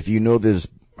 If you know this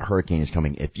hurricane is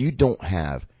coming, if you don't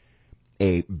have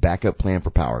a backup plan for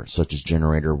power, such as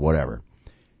generator, whatever,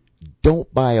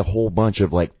 don't buy a whole bunch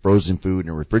of frozen food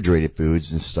and refrigerated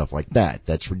foods and stuff like that.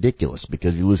 That's ridiculous,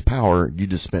 because you lose power, you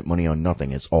just spent money on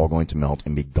nothing. It's all going to melt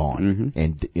and be gone,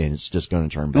 and it's just going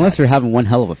to turn bad. Unless you're having one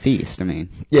hell of a feast, I mean.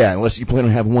 Yeah, unless you plan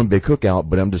on having one big cookout.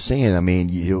 But I'm just saying, I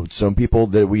mean, some people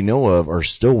that we know of are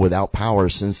still without power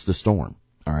since the storm.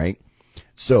 All right.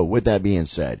 So with that being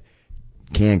said,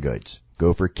 canned goods,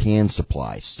 go for canned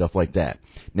supplies, stuff like that.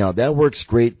 Now that works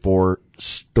great for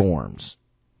storms.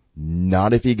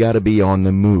 Not if you got to be on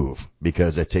the move,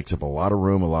 because it takes up a lot of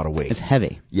room, a lot of weight. It's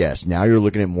heavy. Yes. Now you're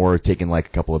looking at more taking a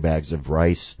couple of bags of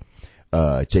rice,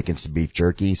 taking some beef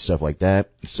jerky, stuff like that.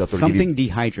 Something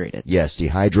dehydrated. Yes,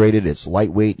 dehydrated. It's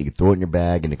lightweight. You can throw it in your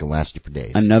bag, and it can last you for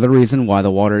days. Another reason why the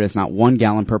water is not 1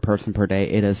 gallon per person per day.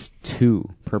 It is 2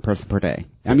 per person per day.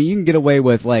 I mean, you can get away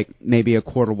with maybe a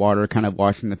quart of water, kind of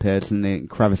washing the pits and the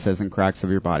crevices and cracks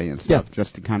of your body and stuff,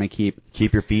 just to kind of keep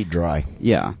your feet dry.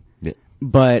 Yeah.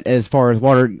 But as far as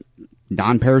water,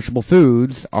 non-perishable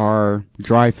foods are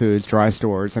dry foods, dry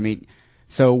stores. I mean,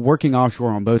 so working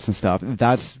offshore on boats and stuff,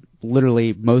 that's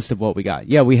literally most of what we got.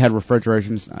 Yeah, we had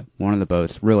refrigeration. One of the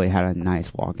boats really had a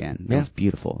nice walk-in. It was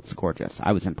beautiful. It was gorgeous.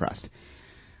 I was impressed.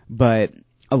 But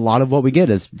a lot of what we get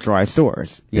is dry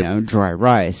stores. You know, dry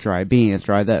rice, dry beans,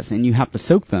 dry this. And you have to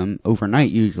soak them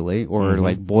overnight usually, or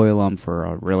boil them for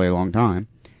a really long time,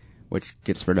 which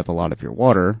gets rid of a lot of your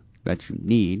water that you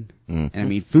need. And I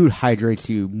mean, food hydrates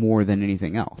you more than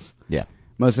anything else. Yeah.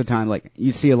 Most of the time,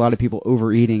 you see a lot of people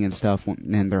overeating and stuff,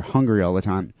 and they're hungry all the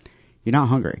time. You're not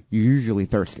hungry. You're usually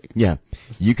thirsty. Yeah.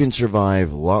 You can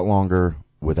survive a lot longer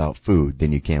without food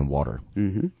than you can water.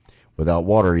 Mm-hmm. Without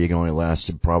water, you can only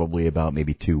last probably about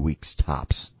maybe 2 weeks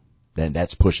tops. Then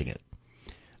that's pushing it.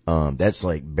 That's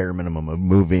bare minimum of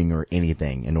moving or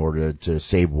anything in order to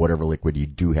save whatever liquid you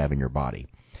do have in your body.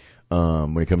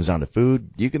 When it comes down to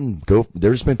food, you can go.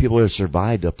 There's been people that have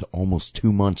survived up to almost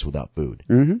 2 months without food.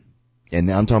 Mm-hmm. And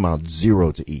I'm talking about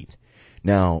zero to eat.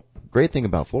 Now, great thing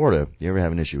about Florida, you ever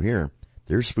have an issue here,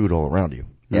 there's food all around you,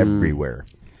 everywhere.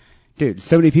 Dude,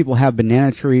 so many people have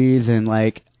banana trees and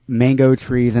mango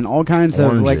trees and all kinds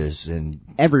Oranges of and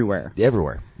everywhere.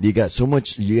 Everywhere. You have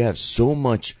so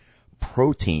much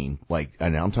protein,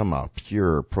 and I'm talking about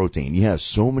pure protein. You have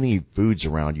so many foods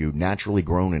around you, naturally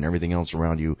grown and everything else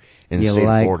around you in the state of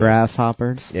Florida. You like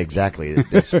grasshoppers? Exactly.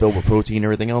 That's filled with protein and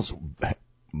everything else.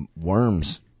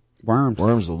 Worms,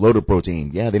 a load of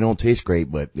protein. Yeah, they don't taste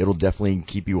great, but it'll definitely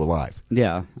keep you alive.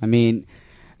 Yeah. I mean,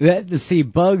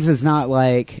 bugs is not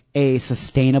a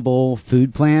sustainable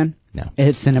food plan. No.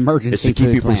 It's an emergency It's to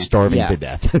keep you plan. from starving to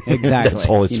death. Exactly. That's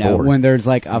all it's for. When there's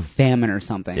a famine or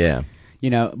something. Yeah.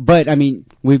 But I mean,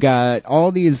 we've got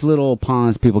all these little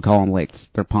ponds, people call them lakes.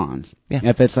 They're ponds. Yeah.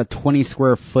 If it's a 20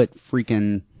 square foot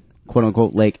freaking quote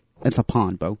unquote lake, it's a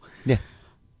pond, Bo. Yeah.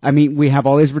 I mean, we have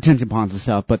all these retention ponds and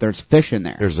stuff, but there's fish in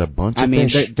there. There's a bunch of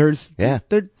fish.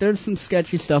 There's some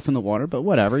sketchy stuff in the water, but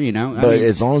whatever, But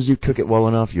as long as you cook it well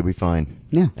enough, you'll be fine.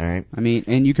 Yeah. All right. I mean,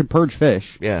 and you can purge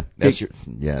fish. Yeah. That's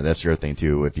your thing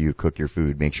too. If you cook your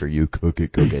food, make sure you cook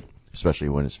it, especially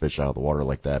when it's fish out of the water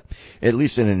like that. At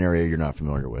least in an area you're not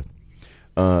familiar with.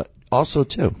 Also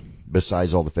too,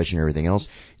 besides all the fish and everything else,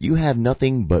 you have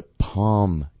nothing but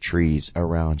palm trees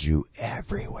around you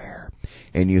everywhere.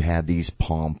 And you have these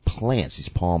palm plants, these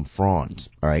palm fronds,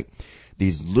 all right?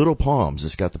 These little palms,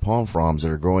 it's got the palm fronds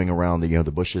that are growing around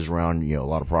the bushes around, a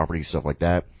lot of property, stuff like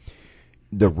that.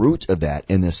 The root of that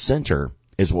in the center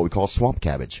is what we call swamp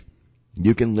cabbage.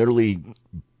 You can literally,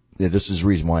 this is the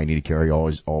reason why you need to carry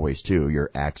always too,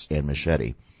 your axe and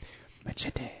machete.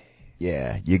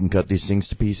 Yeah, you can cut these things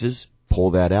to pieces,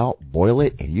 pull that out, boil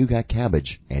it, and you got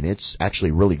cabbage. And it's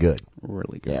actually really good.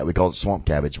 Really good. Yeah, we called it swamp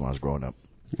cabbage when I was growing up.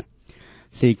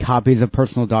 See, copies of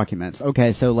personal documents.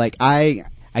 Okay, so I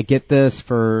get this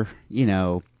for,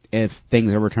 if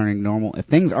things are returning to normal. If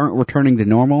things aren't returning to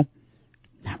normal,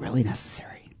 not really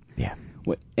necessary. Yeah.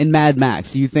 In Mad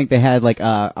Max, do you think they had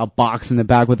a box in the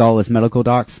back with all his medical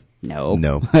docs?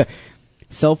 No.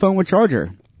 Cell phone with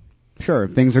charger. Sure.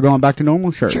 Things are going back to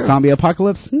normal? Sure. Zombie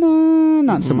apocalypse? No,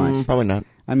 not so much. Probably not.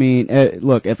 I mean,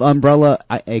 look, if Umbrella,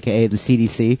 aka the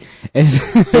CDC, is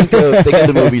think of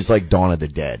the movies like Dawn of the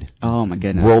Dead, oh my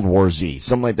goodness, World War Z,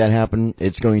 something like that happened.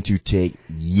 It's going to take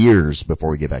years before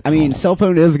we get back to normal. cell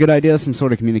phone is a good idea, some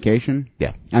sort of communication.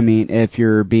 Yeah. I mean, if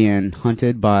you're being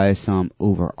hunted by some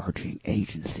overarching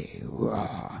agency,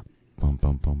 Bum,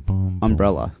 bum, bum, bum,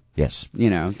 Umbrella, yes.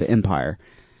 the Empire.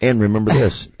 And remember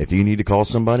this, if you need to call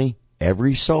somebody,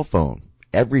 every cell phone,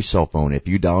 if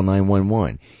you dial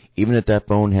 911, even if that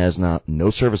phone has no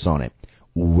service on it,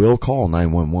 will call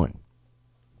 911.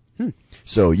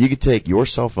 So you could take your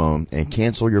cell phone and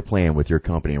cancel your plan with your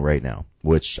company right now,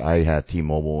 which I have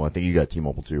T-Mobile. I think you got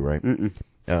T-Mobile too, right?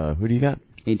 Mm-mm. Who do you got?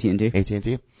 AT&T.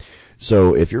 AT&T.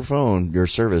 So if your phone, your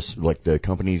service, like the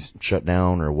company's shut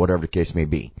down or whatever the case may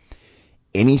be,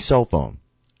 any cell phone,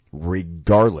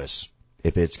 regardless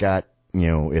if it's got,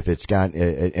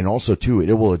 and also too,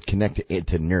 it will connect to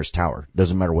the nearest tower.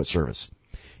 Doesn't matter what service.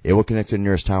 It will connect to the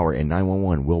nearest tower, and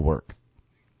 911 will work.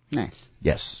 Nice.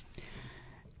 Yes.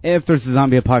 If there's a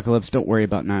zombie apocalypse, don't worry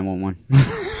about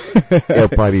 911. It'll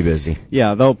probably be busy.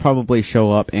 Yeah, they'll probably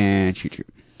show up and shoot you.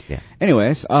 Yeah.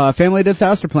 Anyways, family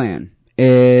disaster plan.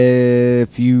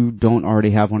 If you don't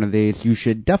already have one of these, you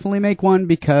should definitely make one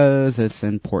because it's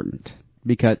important.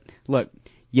 Because, look,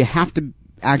 you have to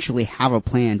actually have a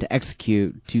plan to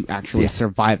execute to actually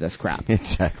survive this crap.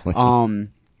 Exactly.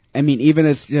 Even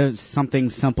it's just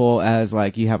something simple as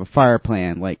like you have a fire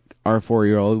plan, like our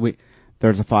 4-year-old,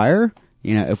 there's a fire,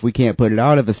 if we can't put it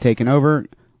out, if it's taken over,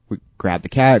 we grab the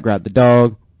cat, grab the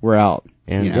dog, we're out.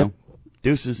 And yep,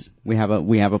 deuces. We have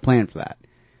a plan for that.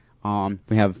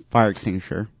 We have fire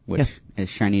extinguisher, which is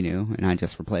shiny new, and I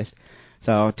just replaced.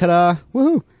 So, ta-da,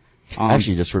 woohoo! I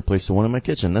actually just replaced the one in my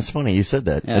kitchen. That's funny, you said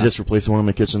that. Yeah. I just replaced the one in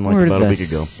my kitchen We're about a week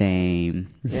ago.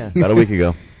 Same. Yeah, about a week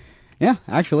ago. Yeah,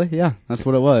 actually, yeah, that's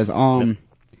what it was.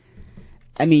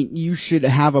 You should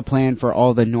have a plan for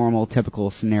all the normal,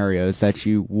 typical scenarios that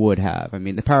you would have.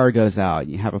 The power goes out,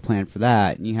 you have a plan for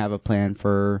that, and you have a plan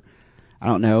for, I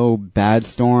don't know, bad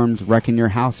storms wrecking your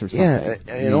house or something.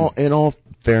 Yeah, in all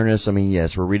fairness,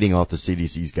 yes, we're reading off the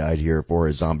CDC's guide here for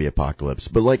a zombie apocalypse,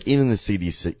 but like even the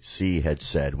CDC had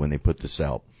said when they put this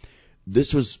out,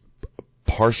 this was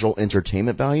partial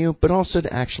entertainment value, but also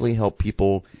to actually help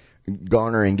people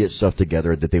garner and get stuff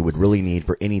together that they would really need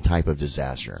for any type of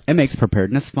disaster. It makes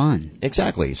preparedness fun.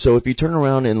 Exactly. So if you turn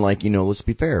around and let's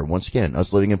be fair, once again,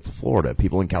 us living in Florida,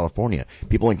 people in California,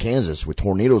 people in Kansas with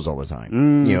tornadoes all the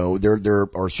time, there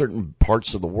are certain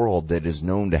parts of the world that is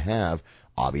known to have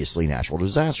obviously natural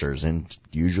disasters, and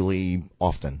usually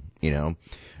often,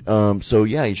 so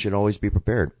yeah, you should always be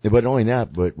prepared. But not only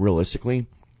that, but realistically,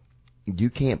 you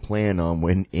can't plan on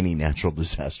when any natural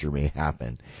disaster may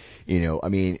happen.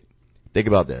 Think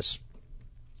about this.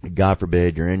 God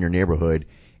forbid you're in your neighborhood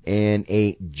and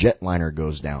a jetliner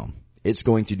goes down. It's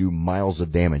going to do miles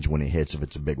of damage when it hits, if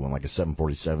it's a big one, like a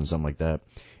 747, something like that.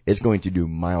 It's going to do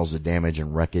miles of damage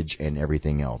and wreckage and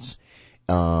everything else.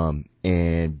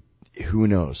 And who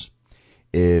knows?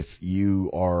 If you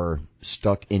are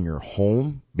stuck in your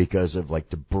home because of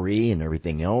debris and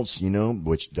everything else,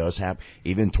 which does happen,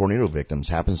 even tornado victims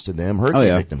happens to them,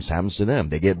 hurricane victims happens to them.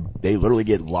 They literally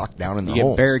get locked down in their homes. You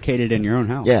get barricaded in your own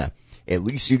house. Yeah. At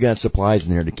least you got supplies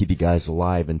in there to keep you guys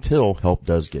alive until help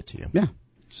does get to you. Yeah.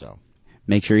 So.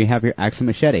 Make sure you have your axe and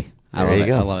machete. I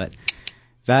love it.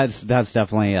 That's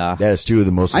definitely, that is two of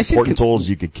the most important tools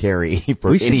you could carry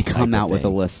for any type of thing. We should come out with a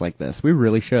list like this. We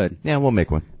really should. Yeah, we'll make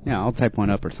one. Yeah, I'll type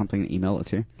one up or something and email it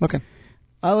to you. Okay.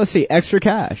 Let's see, extra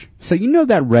cash. So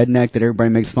that redneck that everybody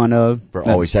makes fun of? For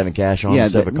always having cash on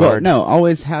instead of a card? Well, no,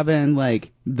 always having,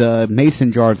 the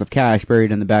mason jars of cash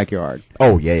buried in the backyard.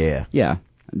 Oh, yeah. Yeah.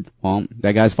 Well,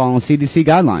 that guy's following CDC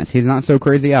guidelines. He's not so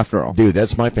crazy after all. Dude,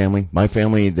 that's my family. My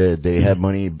family, they have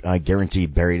money, I guarantee,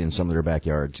 buried in some of their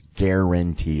backyards.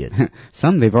 Guarantee it.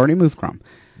 Some they've already moved from.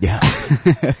 Yeah.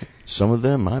 Some of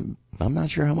them, I'm not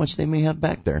sure how much they may have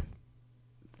back there.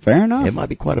 Fair enough. It might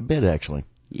be quite a bit, actually.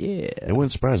 Yeah. It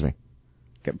wouldn't surprise me.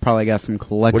 Probably got some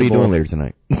collectible... What are you doing later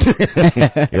tonight? You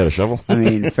got a shovel?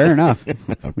 Fair enough.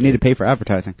 Okay. We need to pay for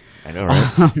advertising. I know,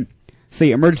 right?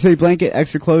 See, emergency blanket,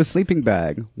 extra clothes, sleeping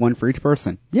bag, one for each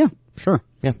person. Yeah, sure.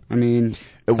 Yeah.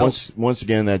 Once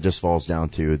again, that just falls down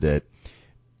to that,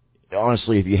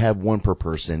 honestly, if you have one per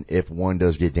person, if one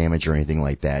does get damaged or anything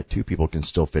like that, two people can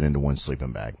still fit into one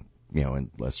sleeping bag.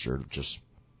 Unless you're just,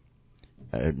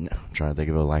 I'm trying to think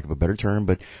of a lack of a better term,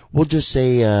 but we'll just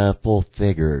say,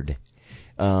 full-figured.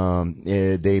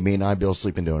 They may not be able to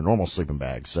sleep into a normal sleeping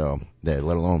bag, so let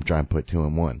alone try and put two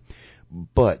in one.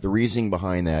 But the reasoning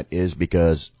behind that is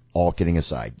because all kidding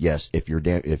aside, yes, if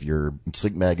your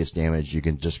sleeping bag is damaged, you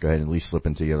can just go ahead and at least slip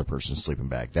into the other person's sleeping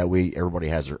bag. That way, everybody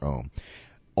has their own.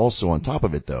 Also, on top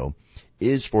of it, though,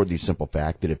 is for the simple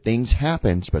fact that if things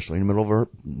happen, especially in the middle of a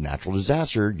natural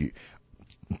disaster,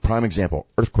 prime example,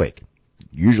 earthquake,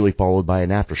 usually followed by an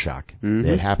aftershock. Mm-hmm.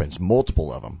 It happens,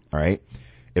 multiple of them, all right?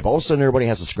 If all of a sudden everybody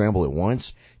has to scramble at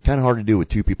once, kind of hard to do with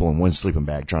two people in one sleeping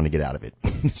bag trying to get out of it.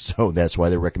 So that's why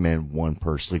they recommend one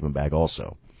per sleeping bag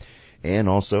also. And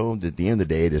also, at the end of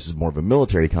the day, this is more of a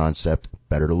military concept.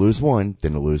 Better to lose one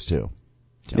than to lose two.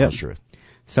 Tell the truth.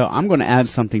 So I'm going to add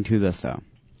something to this, though.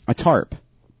 A tarp.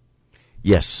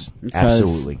 Yes, Because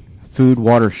absolutely. Food,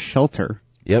 water, shelter.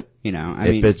 Yep. You know, I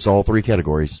It mean, fits all three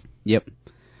categories. Yep.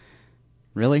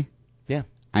 Really? Yeah.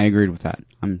 I agreed with that.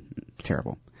 I'm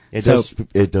terrible. It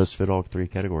does fit all three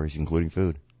categories, including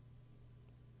food.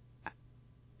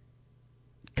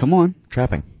 Come on.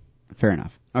 Trapping. Fair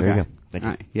enough. Okay. There you go. Thank you.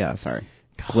 All right. Yeah, sorry.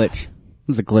 God. Glitch. It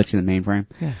was a glitch in the mainframe.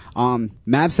 Yeah.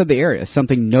 Maps of the area,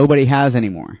 something nobody has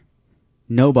anymore.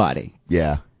 Nobody.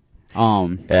 Yeah.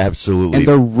 And Absolutely.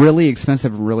 they're really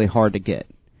expensive and really hard to get.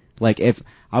 Like, if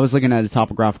I was looking at a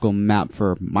topographical map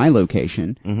for my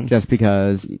location, just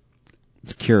because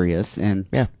it's curious and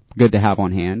good to have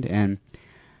on hand, and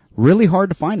really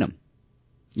hard to find them.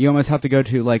 You almost have to go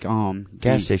to, like,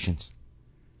 gas stations.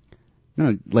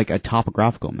 No, like a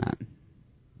topographical map.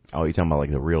 Oh, you're talking about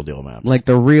like the real deal maps. Like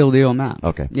the real deal map.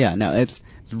 Okay. Yeah, no, it's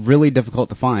really difficult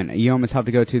to find. You almost have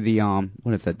to go to the,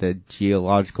 what is that, the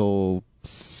geological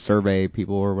survey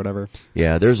people or whatever.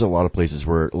 Yeah, there's a lot of places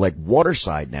where, like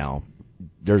Waterside now,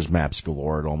 there's maps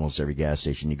galore at almost every gas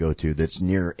station you go to that's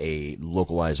near a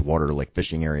localized water, like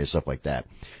fishing area, stuff like that.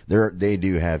 They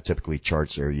do have typically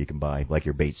charts there you can buy, like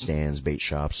your bait stands, bait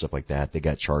shops, stuff like that. They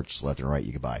got charts left and right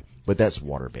you can buy. But that's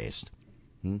water-based.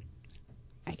 I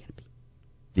gotta pee.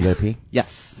 You gotta pee?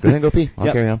 Yes. Go ahead and go pee. I'll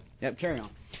Yep. carry on. Yep, carry on.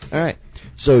 All right.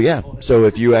 So yeah. So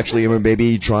if you actually are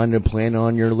maybe trying to plan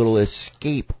on your little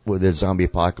escape with the zombie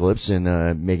apocalypse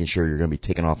and making sure you're going to be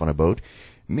taking off on a boat,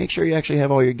 make sure you actually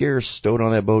have all your gear stowed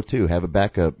on that boat too. Have a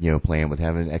backup, plan with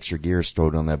having extra gear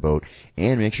stowed on that boat,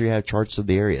 and make sure you have charts of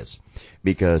the areas,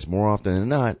 because more often than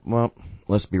not, well,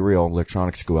 let's be real,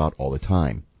 electronics go out all the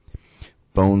time.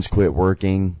 Phones quit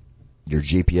working, your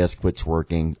GPS quits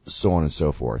working, so on and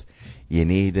so forth. You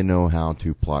need to know how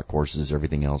to plot courses,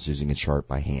 everything else, using a chart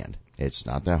by hand. It's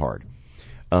not that hard.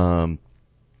 It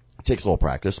takes a little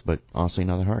practice, but honestly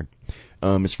not that hard.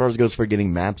 As far as it goes for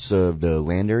getting maps of the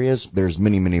land areas, there's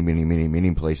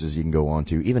many places you can go on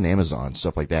to, even Amazon,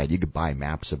 stuff like that. You could buy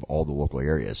maps of all the local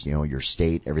areas, your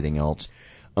state, everything else.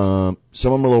 Some of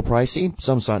them are a little pricey,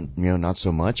 some not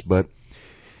so much, but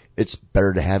it's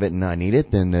better to have it and not need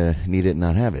it than to need it and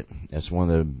not have it. That's one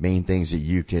of the main things that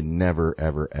you can never,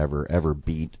 ever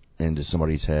beat into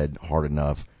somebody's head hard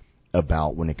enough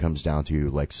about when it comes down to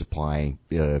like supply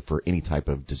for any type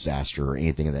of disaster or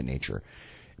anything of that nature.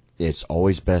 It's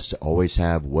always best to always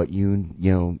have what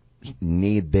you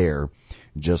need there.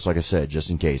 Just like I said,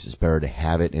 just in case. It's better to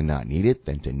have it and not need it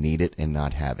than to need it and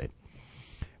not have it.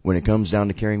 When it comes down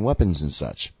to carrying weapons and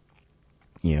such,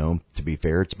 to be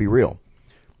fair, to be real.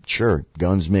 Sure,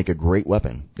 guns make a great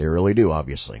weapon. They really do,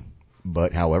 obviously.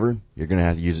 But, however, you're going to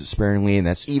have to use it sparingly, and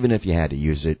that's even if you had to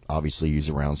use it, obviously use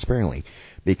a round sparingly.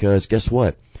 Because guess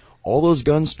what? All those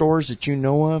gun stores that you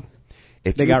know of,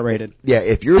 They got raided. Yeah,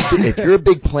 if your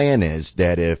big plan is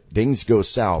that if things go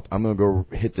south, I'm going to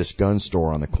go hit this gun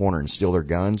store on the corner and steal their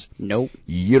guns. Nope.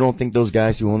 You don't think those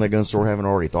guys who own that gun store haven't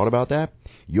already thought about that?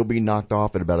 You'll be knocked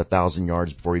off at about 1,000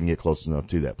 yards before you can get close enough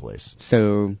to that place.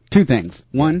 So, two things.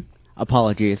 One,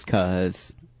 apologies,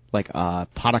 because, like, a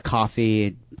pot of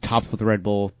coffee topped with Red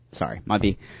Bull. Sorry, might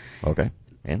be. Okay.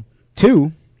 And?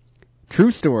 Two,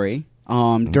 true story,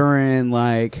 during,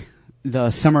 like, the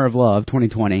Summer of Love,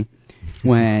 2020,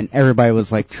 when everybody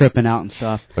was, like, tripping out and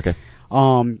stuff. Okay.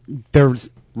 There's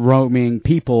roaming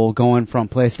people going from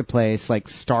place to place, like,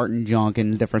 starting junk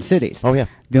in different cities. Oh, yeah.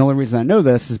 The only reason I know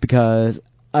this is because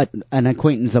an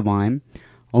acquaintance of mine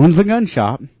owns a gun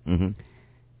shop. Mm-hmm.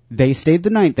 They stayed the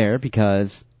night there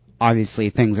because obviously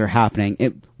things are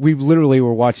happening. We literally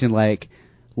were watching like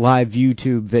live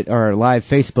YouTube or live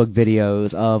Facebook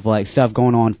videos of like stuff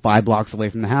going on 5 blocks away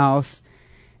from the house,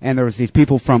 and there was these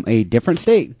people from a different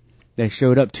state that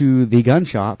showed up to the gun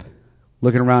shop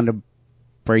looking around to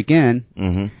break in.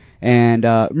 Mm-hmm. And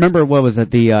remember, what was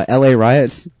it? The L.A.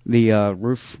 riots, the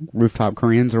rooftop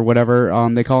Koreans or whatever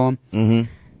they call them.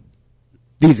 Mm-hmm.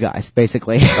 These guys,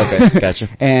 basically. Okay, gotcha.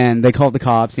 And they called the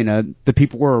cops. The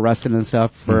people were arrested and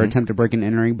stuff for attempted breaking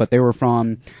and entering, but they were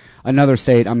from another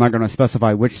state. I'm not going to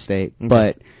specify which state,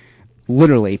 but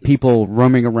literally people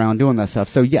roaming around doing that stuff.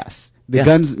 So yes,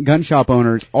 The gun shop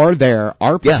owners are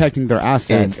protecting their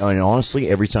assets. And honestly,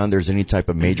 every time there's any type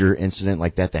of major incident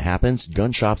like that happens,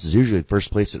 gun shops is usually the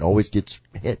first place that always gets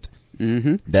hit.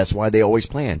 Mm-hmm. That's why they always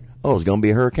plan. Oh, it's going to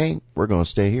be a hurricane? We're going to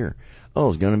stay here. Oh,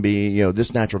 it's going to be,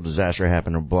 this natural disaster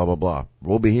happened or blah, blah, blah.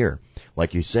 We'll be here.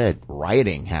 Like you said,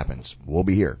 rioting happens. We'll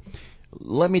be here.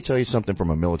 Let me tell you something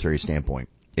from a military standpoint.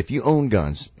 If you own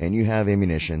guns and you have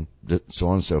ammunition, so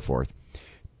on and so forth,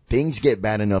 things get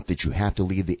bad enough that you have to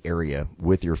leave the area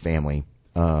with your family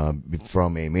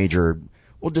from a major,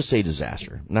 we'll just say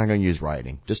disaster. I'm not going to use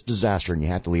rioting. Just disaster, and you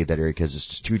have to leave that area because it's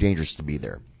just too dangerous to be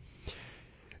there.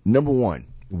 Number one,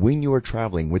 when you are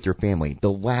traveling with your family,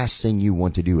 the last thing you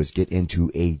want to do is get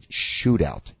into a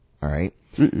shootout, all right?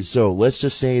 Mm-mm. So let's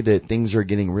just say that things are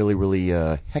getting really, really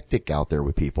hectic out there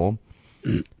with people.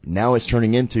 Now it's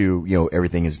turning into,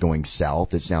 everything is going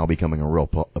south. It's now becoming a real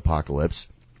apocalypse.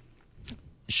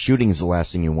 Shooting is the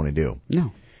last thing you want to do.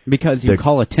 No, because you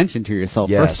call attention to yourself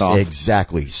first off. Yes,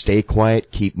 exactly. Stay quiet,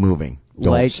 keep moving.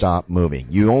 Don't stop moving.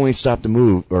 You only stop from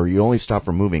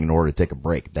moving in order to take a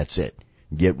break. That's it.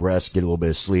 Get rest, get a little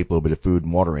bit of sleep, a little bit of food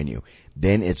and water in you.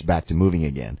 Then it's back to moving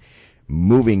again.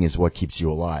 Moving is what keeps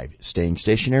you alive. Staying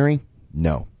stationary?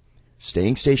 No.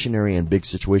 Staying stationary in big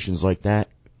situations like that,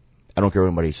 I don't care what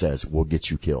anybody says, will get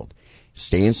you killed.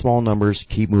 Stay in small numbers,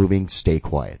 keep moving, stay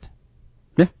quiet.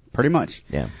 Yeah, pretty much.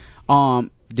 Yeah.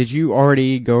 Did you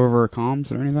already go over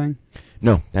comms or anything?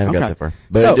 No, I haven't got that far.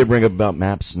 But I did bring up about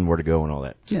maps and where to go and all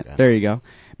that. Yeah, there you go.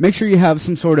 Make sure you have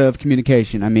some sort of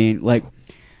communication. I mean,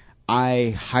 I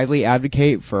highly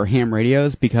advocate for ham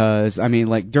radios because,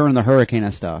 during the hurricane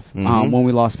and stuff, when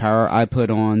we lost power, I put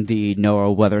on the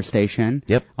NOAA weather station.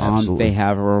 Yep, absolutely. They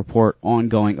have a report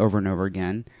ongoing over and over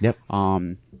again. Yep.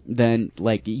 Then,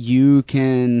 you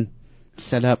can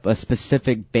set up a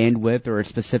specific bandwidth or a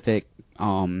specific,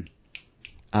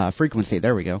 frequency.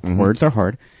 There we go. Mm-hmm. Words are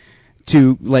hard.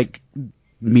 To,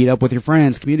 meet up with your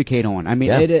friends, communicate on.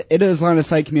 It is line of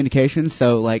sight communication,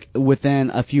 so within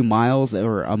a few miles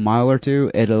or a mile or two,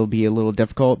 it'll be a little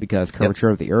difficult because curvature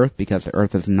of the earth, because the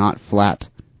earth is not flat.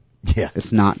 Yeah.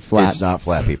 It's not flat. It's not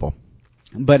flat, people.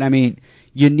 But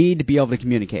you need to be able to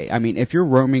communicate. If you're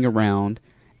roaming around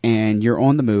and you're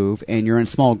on the move and you're in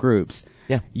small groups,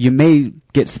 you may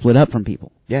get split up from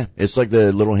people. Yeah. It's like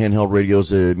the little handheld radios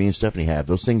that me and Stephanie have.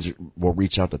 Those things will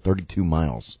reach out to 32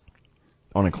 miles.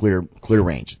 On a clear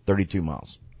range, 32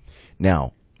 miles.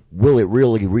 Now, will it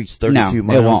really reach 32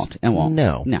 miles? It won't.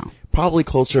 No. Probably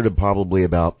closer to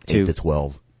about 8 to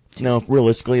 12. No,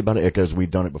 realistically about it, because we've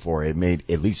done it before. It made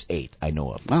at least 8, I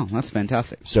know of. Wow, that's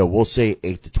fantastic. So we'll say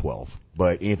 8 to 12.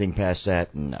 But anything past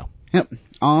that, no. Yep.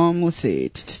 Let's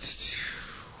see.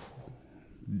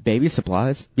 Baby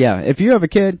supplies. Yeah, if you have a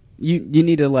kid, you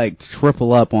need to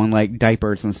triple up on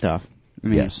diapers and stuff.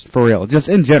 Yes. For real. Just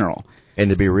in general.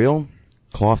 And to be real,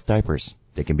 cloth diapers.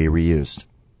 They can be reused.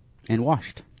 And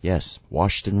washed. Yes,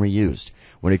 washed and reused.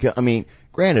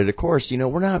 Granted, of course,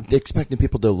 we're not expecting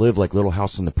people to live like Little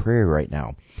House on the Prairie right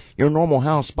now. Your normal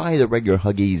house, buy the regular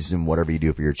Huggies and whatever you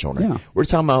do for your children. Yeah. We're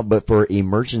talking about, but for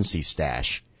emergency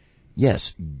stash,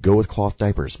 yes, go with cloth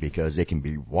diapers because they can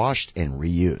be washed and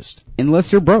reused.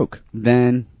 Unless you're broke,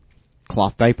 then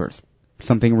cloth diapers.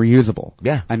 Something reusable.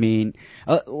 Yeah.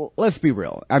 Let's be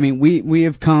real. We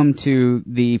have come to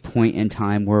the point in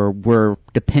time where we're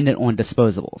dependent on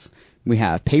disposables. We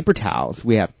have paper towels.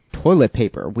 We have toilet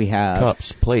paper. We have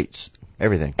cups, plates,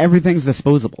 everything. Everything's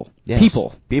disposable. Yes.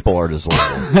 People are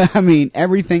disposable.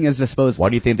 Everything is disposable. Why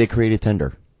do you think they created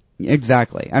Tinder?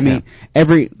 Exactly.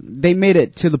 They made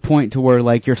it to the point to where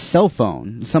your cell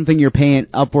phone, something you're paying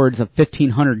upwards of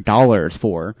 $1,500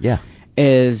 for. Yeah.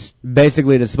 Is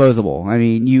basically disposable.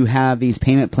 You have these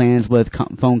payment plans with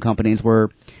phone companies where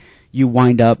you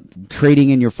wind up trading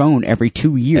in your phone every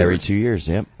 2 years. Every 2 years,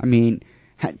 yep.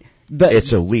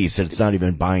 It's a lease. It's not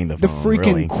even buying the phone, the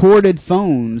freaking really. corded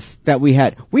phones that we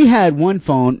had. We had one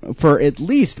phone for at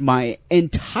least my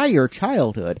entire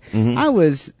childhood. Mm-hmm. I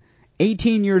was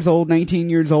 18 years old, 19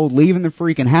 years old, leaving the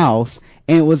freaking house,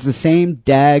 and it was the same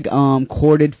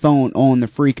corded phone on the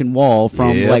freaking wall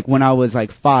from when I was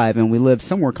 5, and we lived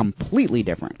somewhere completely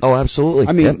different. Oh, absolutely.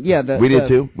 Yep. We did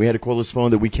too. We had a cordless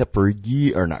phone that we kept for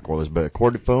not cordless, but a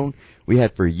corded phone we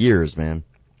had for years, man.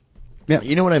 Yeah.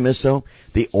 You know what I miss though?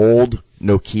 The old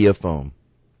Nokia phone.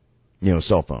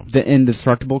 Cell phone. The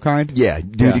indestructible kind? Yeah,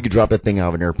 dude, you could drop that thing out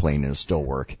of an airplane and it'll still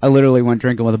work. I literally went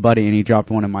drinking with a buddy and he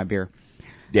dropped one in my beer.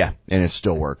 Yeah, and it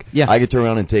still work. Yeah. I could turn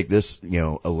around and take this,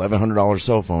 $1,100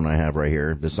 cell phone I have right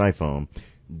here, this iPhone,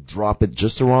 drop it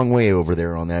just the wrong way over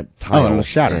there on that tile. And it'll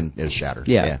shatter. And it'll shatter.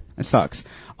 Yeah. It sucks.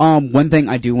 One thing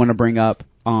I do want to bring up,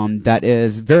 that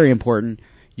is very important.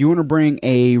 you want to bring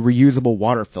a reusable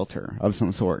water filter of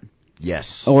some sort.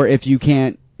 Yes. Or if you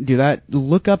can't do that,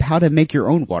 look up how to make your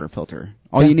own water filter.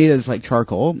 All you need is like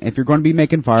charcoal. If you're going to be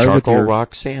making fire with Charcoal, your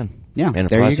rock, sand. Yeah, And a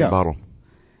there you plastic go. bottle.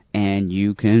 and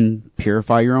you can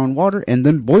purify your own water and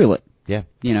then boil it. Yeah.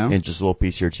 You know? And just a little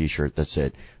piece of your t-shirt. That's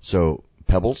it. So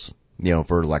pebbles,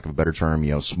 for lack of a better term,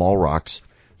 small rocks,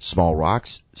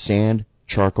 sand,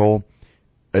 charcoal,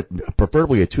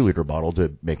 preferably a 2-liter bottle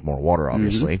to make more water,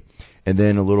 obviously. Mm-hmm. And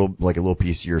then a little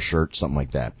piece of your shirt, something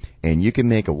like that. And you can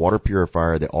make a water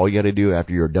purifier that all you got to do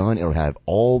after you're done, it'll have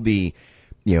all the,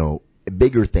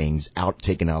 bigger things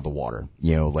taken out of the water.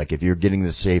 Like if you're getting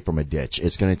this, say, from a ditch,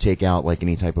 it's going to take out like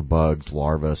any type of bugs,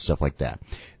 larvae, stuff like that.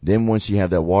 Then once you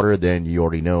have that water, then you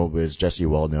already know, as Jesse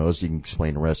well knows, you can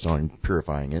explain the rest on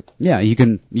purifying it. Yeah,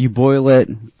 you boil it,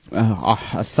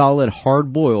 a solid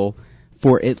hard boil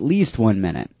for at least 1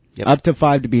 minute. Yep. Up to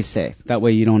 5 to be safe. That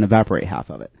way you don't evaporate half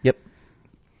of it. Yep.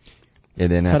 And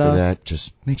then Ta-da. after that,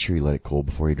 just make sure you let it cool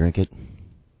before you drink it.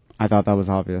 I thought that was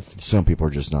obvious. Some people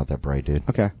are just not that bright, dude.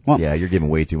 Okay. Well, Yeah, you're giving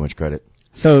way too much credit.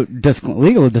 So,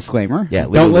 legal disclaimer. Yeah,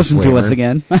 legal don't listen disclaimer. to us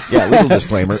again. Yeah, legal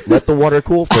disclaimer. Let the water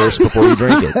cool first before you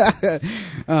drink it.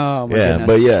 Oh, my Yeah, goodness.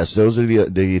 but yes, those are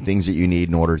the things that you need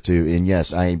in order to, and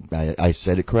yes, I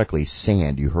said it correctly,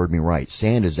 sand, you heard me right.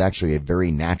 Sand is actually a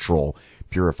very natural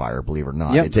purifier, believe it or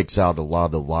not. Yep. It takes out a lot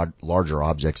of the larger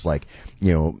objects like,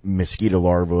 mosquito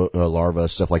larvae,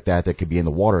 stuff like that could be in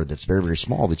the water that's very, very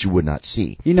small that you would not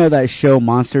see. You know that show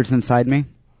Monsters Inside Me?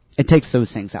 It takes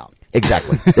those things out.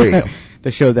 Exactly. There you go.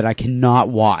 The show that I cannot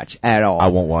watch at all. I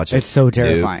won't watch it. It's so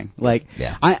terrifying. Nope. Like,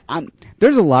 Yeah. I'm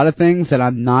there's a lot of things that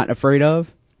I'm not afraid of.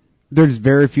 There's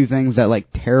very few things that like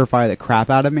terrify the crap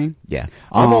out of me. Yeah.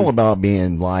 I'm all about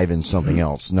being live in something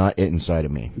else, not it inside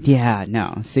of me. Yeah,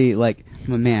 no. See, like,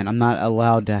 man, I'm not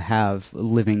allowed to have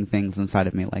living things inside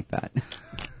of me like that.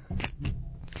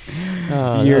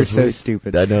 You're so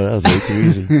stupid. I know, that was way too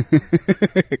easy.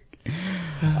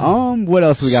 What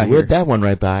else we got Slid here? that one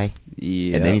right by.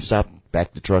 Yeah. And then he stopped,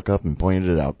 backed the truck up and pointed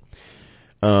it out.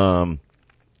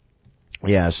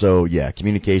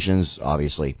 Communications,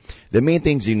 obviously. The main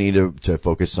things you need to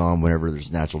focus on whenever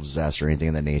there's natural disaster or anything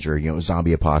of that nature,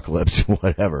 zombie apocalypse,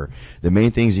 whatever. The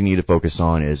main things you need to focus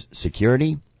on is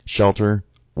security, shelter,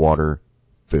 water,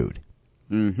 food.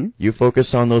 Mm-hmm. You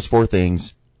focus on those 4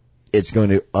 things, it's going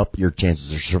to up your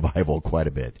chances of survival quite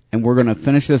a bit. And we're going to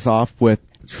finish this off with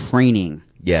training.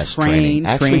 Yes, training.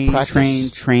 Actually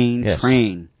practice.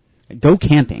 Train. Go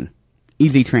camping.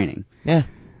 Easy training. Yeah.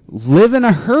 Live in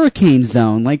a hurricane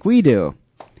zone like we do,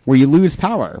 where you lose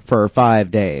power for 5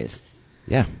 days.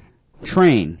 Yeah.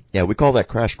 Train. Yeah, we call that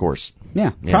crash course.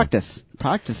 Yeah. Yeah.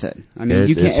 Practice it. I mean,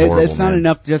 you can't. It's horrible, it's not man.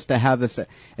 enough just to have this.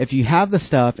 If you have the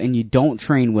stuff and you don't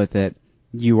train with it,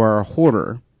 you are a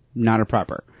hoarder, not a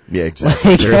prepper. Yeah,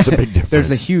 exactly. There's a big difference.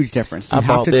 There's a huge difference. You I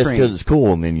have bought to this train. because it's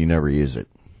cool, and then you never use it.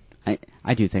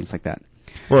 I do things like that.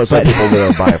 Well, it's like people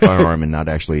that buy a firearm and not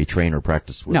actually train or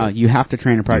practice with No, it. you have to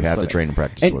train and practice. You have with to it. train and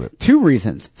practice And with it. 2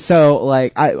 reasons. So,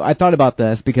 like, I thought about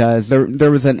this because there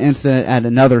was an incident at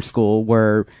another school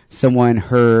where someone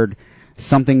heard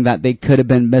something that they could have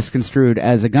been misconstrued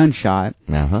as a gunshot,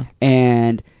 Uh-huh.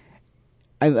 and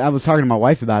I was talking to my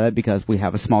wife about it because we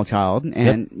have a small child,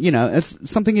 and it's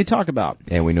something you talk about.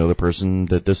 And we know the person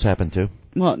that this happened to.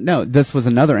 Well, no, this was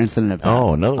another incident of that.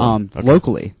 Oh, another one.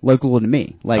 Okay. Local to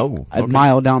me, like Oh, a okay.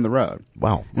 mile down the road.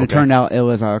 Wow. And it turned out it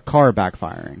was a car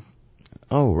backfiring.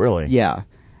 Oh, really? Yeah.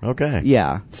 Okay.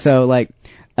 Yeah. So, like,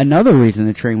 another reason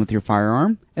to train with your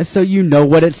firearm is so you know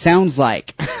what it sounds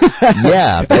like.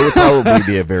 Yeah, that would probably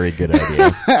be a very good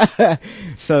idea.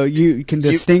 So you can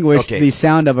distinguish okay. the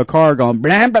sound of a car going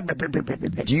blah, blah, blah, blah, blah, blah,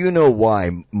 blah. Do you know why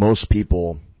most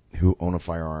people who own a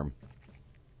firearm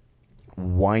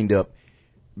wind up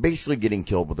basically getting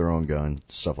killed with their own gun,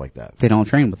 stuff like that? They don't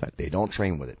train with it. They don't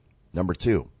train with it. Number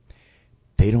 2,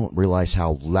 they don't realize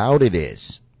how loud it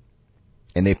is,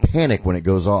 and they panic when it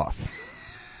goes off.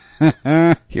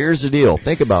 Here's the deal.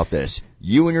 Think about this.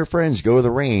 You and your friends go to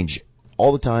the range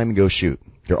all the time and go shoot.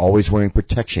 You're always wearing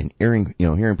protection, hearing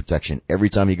protection every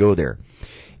time you go there.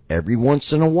 Every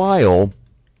once in a while,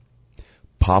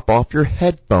 pop off your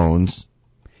headphones,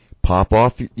 pop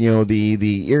off,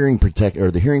 the hearing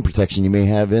protection you may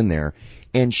have in there,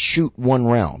 and shoot 1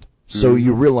 round. So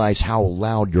you realize how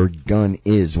loud your gun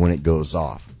is when it goes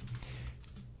off.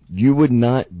 You would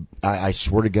not, I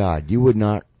swear to God, you would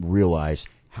not realize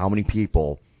how many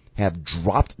people have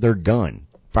dropped their gun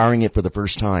firing it for the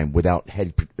first time without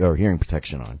hearing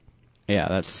protection on. Yeah,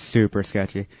 that's super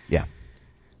sketchy. Yeah.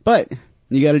 But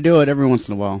you got to do it every once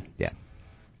in a while. Yeah.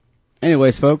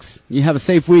 Anyways, folks, you have a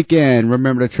safe weekend.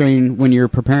 Remember to train when you're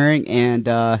preparing, and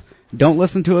don't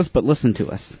listen to us, but listen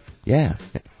to us. Yeah,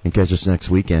 and catch us next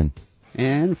weekend.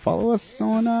 And follow us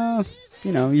on,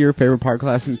 your favorite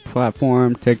podcasting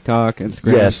platform, TikTok,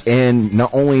 Instagram. Yes, and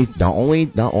not only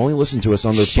listen to us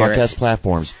on those Share podcast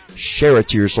platforms, share it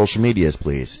to your social medias,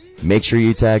 please. Make sure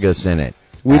you tag us in it.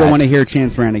 We don't want to hear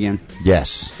Chance rant again.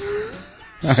 Yes.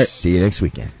 All right. See you next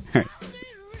weekend. All right.